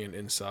year of being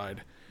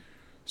inside.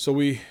 So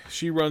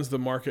she runs the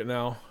market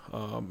now,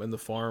 and the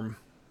farm,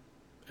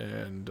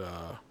 and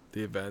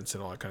the events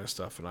and all that kind of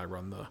stuff, and I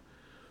run the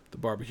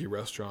barbecue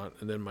restaurant.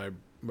 And then my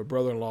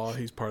brother-in-law,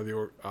 he's part of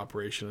the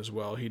operation as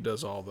well. He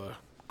does all the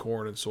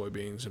corn and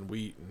soybeans and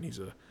wheat, and he's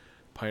a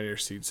Pioneer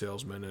seed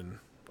salesman and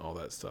all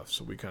that stuff.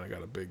 So we kind of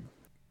got a big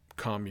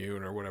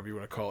commune or whatever you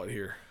want to call it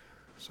here.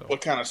 So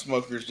what kind of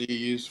smokers do you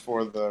use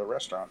for the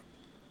restaurant?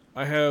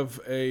 I have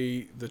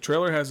the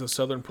trailer has a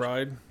Southern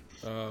Pride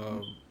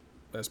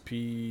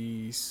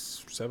SP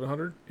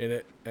 700 in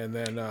it, and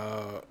then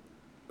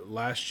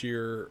last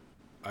year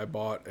I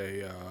bought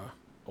a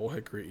Old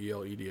Hickory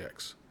EL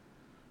EDX.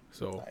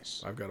 So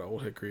nice. I've got an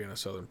Old Hickory and a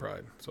Southern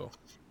Pride. So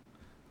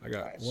I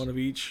got one of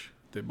each.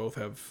 They both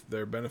have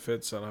their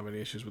benefits. I don't have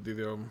any issues with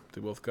either of them. They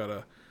both got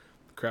a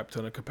crap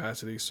ton of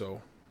capacity,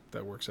 so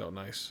that works out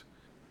nice.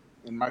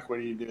 And Mike, what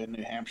do you do in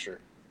New Hampshire?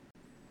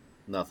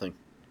 Nothing.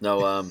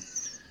 No.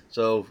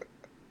 So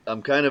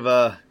I'm kind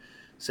of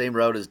same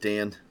route as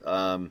Dan.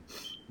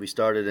 We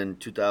started in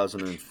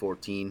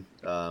 2014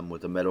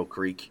 with a Meadow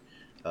Creek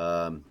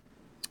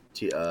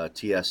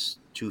TS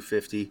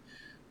 250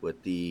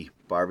 with the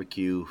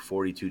barbecue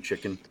 42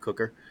 chicken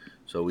cooker.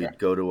 So we'd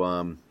go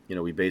to,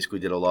 we basically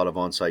did a lot of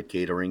on-site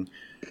catering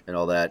and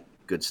all that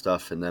good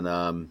stuff. And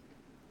then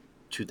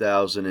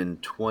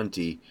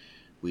 2020,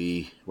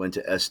 we went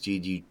to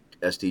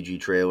SDG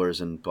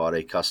Trailers and bought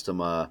a custom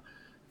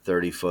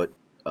 30-foot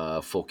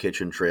full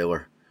kitchen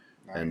trailer.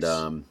 Nice.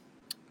 And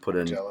put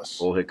an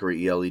Old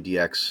Hickory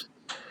ELEDX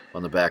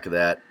on the back of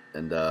that.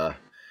 And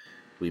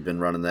we've been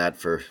running that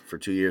for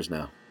 2 years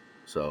now.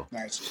 So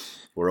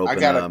nice. We're open. I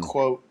got a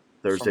quote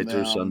Thursday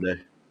through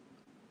Sunday.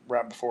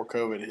 Right before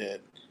COVID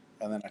hit,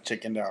 and then I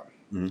chickened out,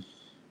 and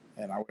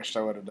I wished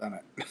I would have done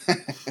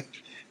it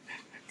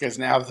because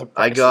now the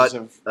prices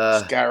have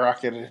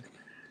skyrocketed.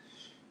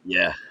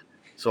 Yeah,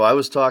 so I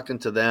was talking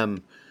to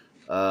them.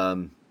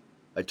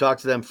 I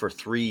talked to them for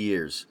 3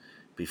 years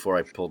before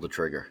I pulled the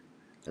trigger,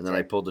 and then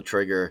I pulled the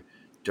trigger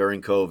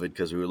during COVID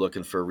because we were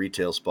looking for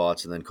retail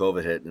spots, and then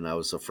COVID hit, and I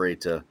was afraid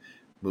to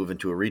move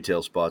into a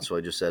retail spot, so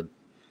I just said,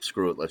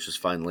 "Screw it, let's just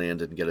find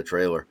land and get a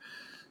trailer."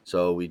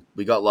 So we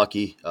got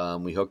lucky.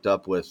 We hooked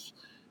up with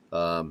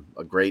a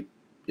great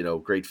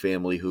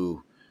family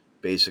who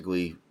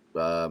basically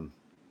I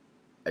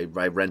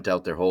rent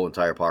out their whole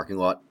entire parking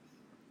lot.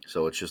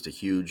 So it's just a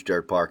huge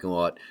dirt parking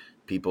lot.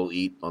 People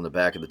eat on the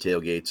back of the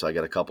tailgates. I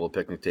got a couple of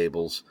picnic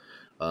tables.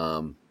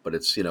 But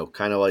it's,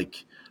 kind of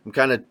like I'm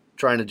kind of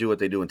trying to do what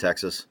they do in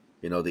Texas.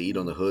 They eat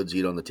on the hoods,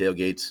 eat on the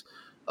tailgates.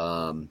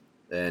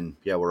 And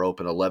yeah, we're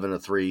open 11 to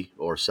 3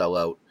 or sell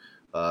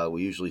out.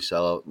 We usually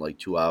sell out in like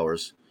 2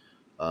 hours.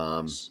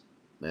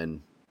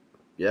 And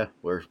yeah,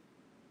 we're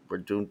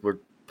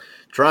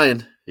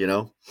trying,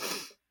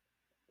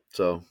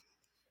 so.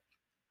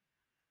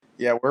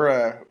 Yeah,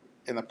 we're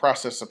in the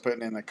process of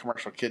putting in a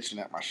commercial kitchen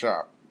at my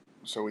shop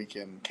so we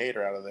can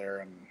cater out of there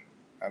and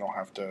I don't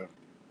have to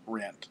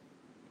rent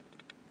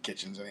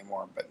kitchens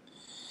anymore. But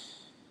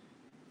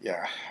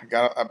yeah,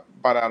 I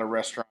bought out a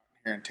restaurant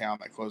here in town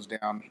that closed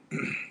down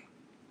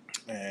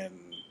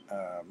and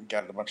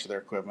got a bunch of their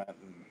equipment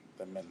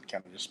and then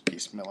kind of just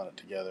piecemealing it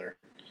together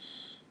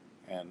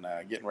and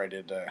getting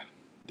ready to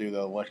do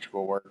the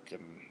electrical work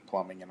and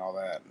plumbing and all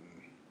that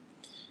and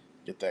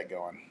get that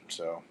going.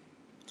 So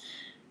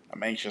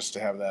I'm anxious to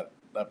have that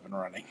up and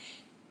running.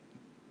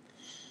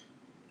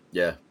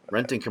 Yeah,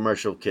 renting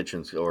commercial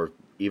kitchens or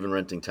even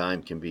renting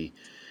time can be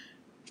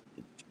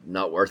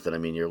not worth it. I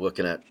mean, you're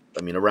looking at,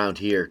 around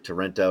here to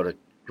rent out a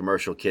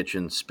commercial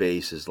kitchen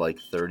space is like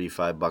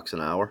 $35 an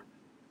hour.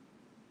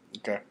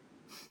 Okay.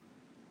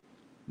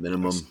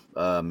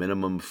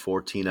 Minimum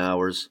 14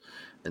 hours.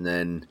 And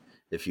then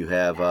if you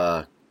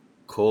have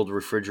cold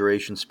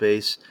refrigeration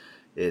space,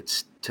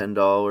 it's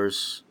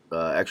 $10.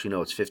 Actually,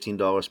 no, it's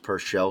 $15 per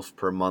shelf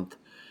per month.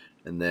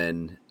 And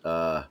then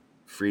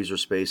freezer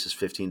space is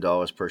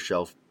 $15 per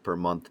shelf per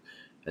month.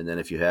 And then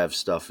if you have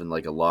stuff in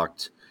like a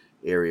locked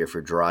area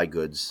for dry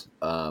goods,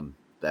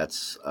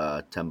 that's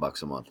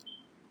 $10 a month.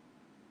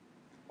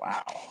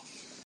 Wow.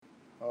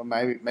 Well,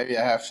 maybe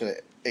I have to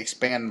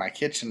expand my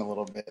kitchen a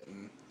little bit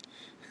and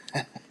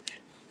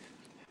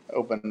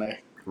open the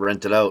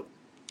Rent it out.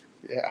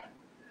 yeah.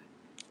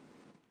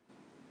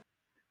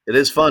 It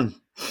is fun.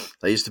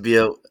 I used to be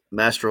a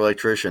master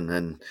electrician,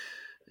 and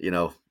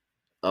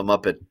I'm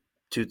up at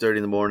 2:30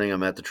 in the morning.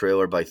 I'm at the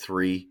trailer by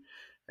 3,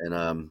 and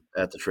I'm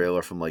at the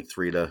trailer from like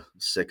 3 to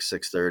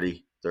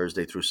 6:30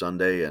 Thursday through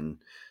Sunday, and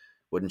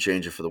wouldn't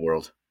change it for the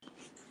world.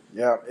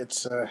 Yeah,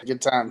 it's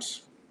good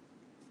times.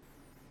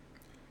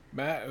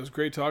 Matt, it was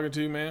great talking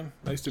to you, man.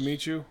 Nice to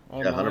meet you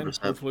online.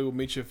 100%. Hopefully we'll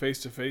meet you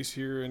face to face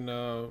here in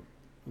a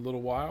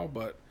little while.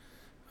 But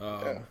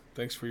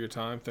thanks for your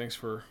time. Thanks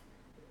for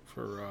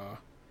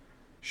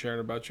sharing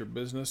about your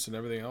business and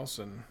everything else.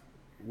 And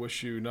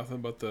wish you nothing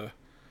but the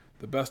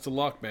best of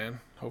luck,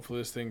 man.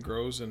 Hopefully this thing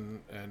grows and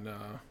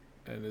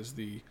is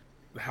the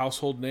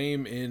household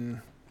name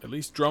in at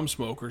least drum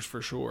smokers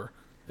for sure,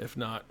 if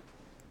not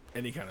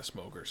any kind of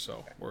smokers.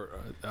 So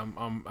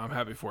I'm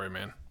happy for you,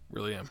 man.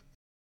 Really am.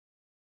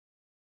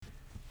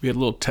 We had a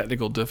little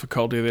technical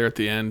difficulty there at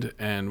the end,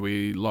 and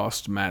we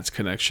lost Matt's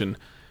connection.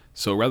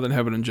 So rather than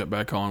having him jump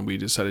back on, we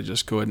decided to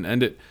just go ahead and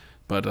end it.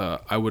 But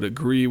I would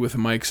agree with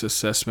Mike's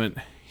assessment.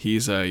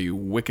 He's a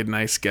wicked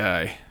nice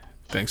guy.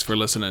 Thanks for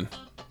listening.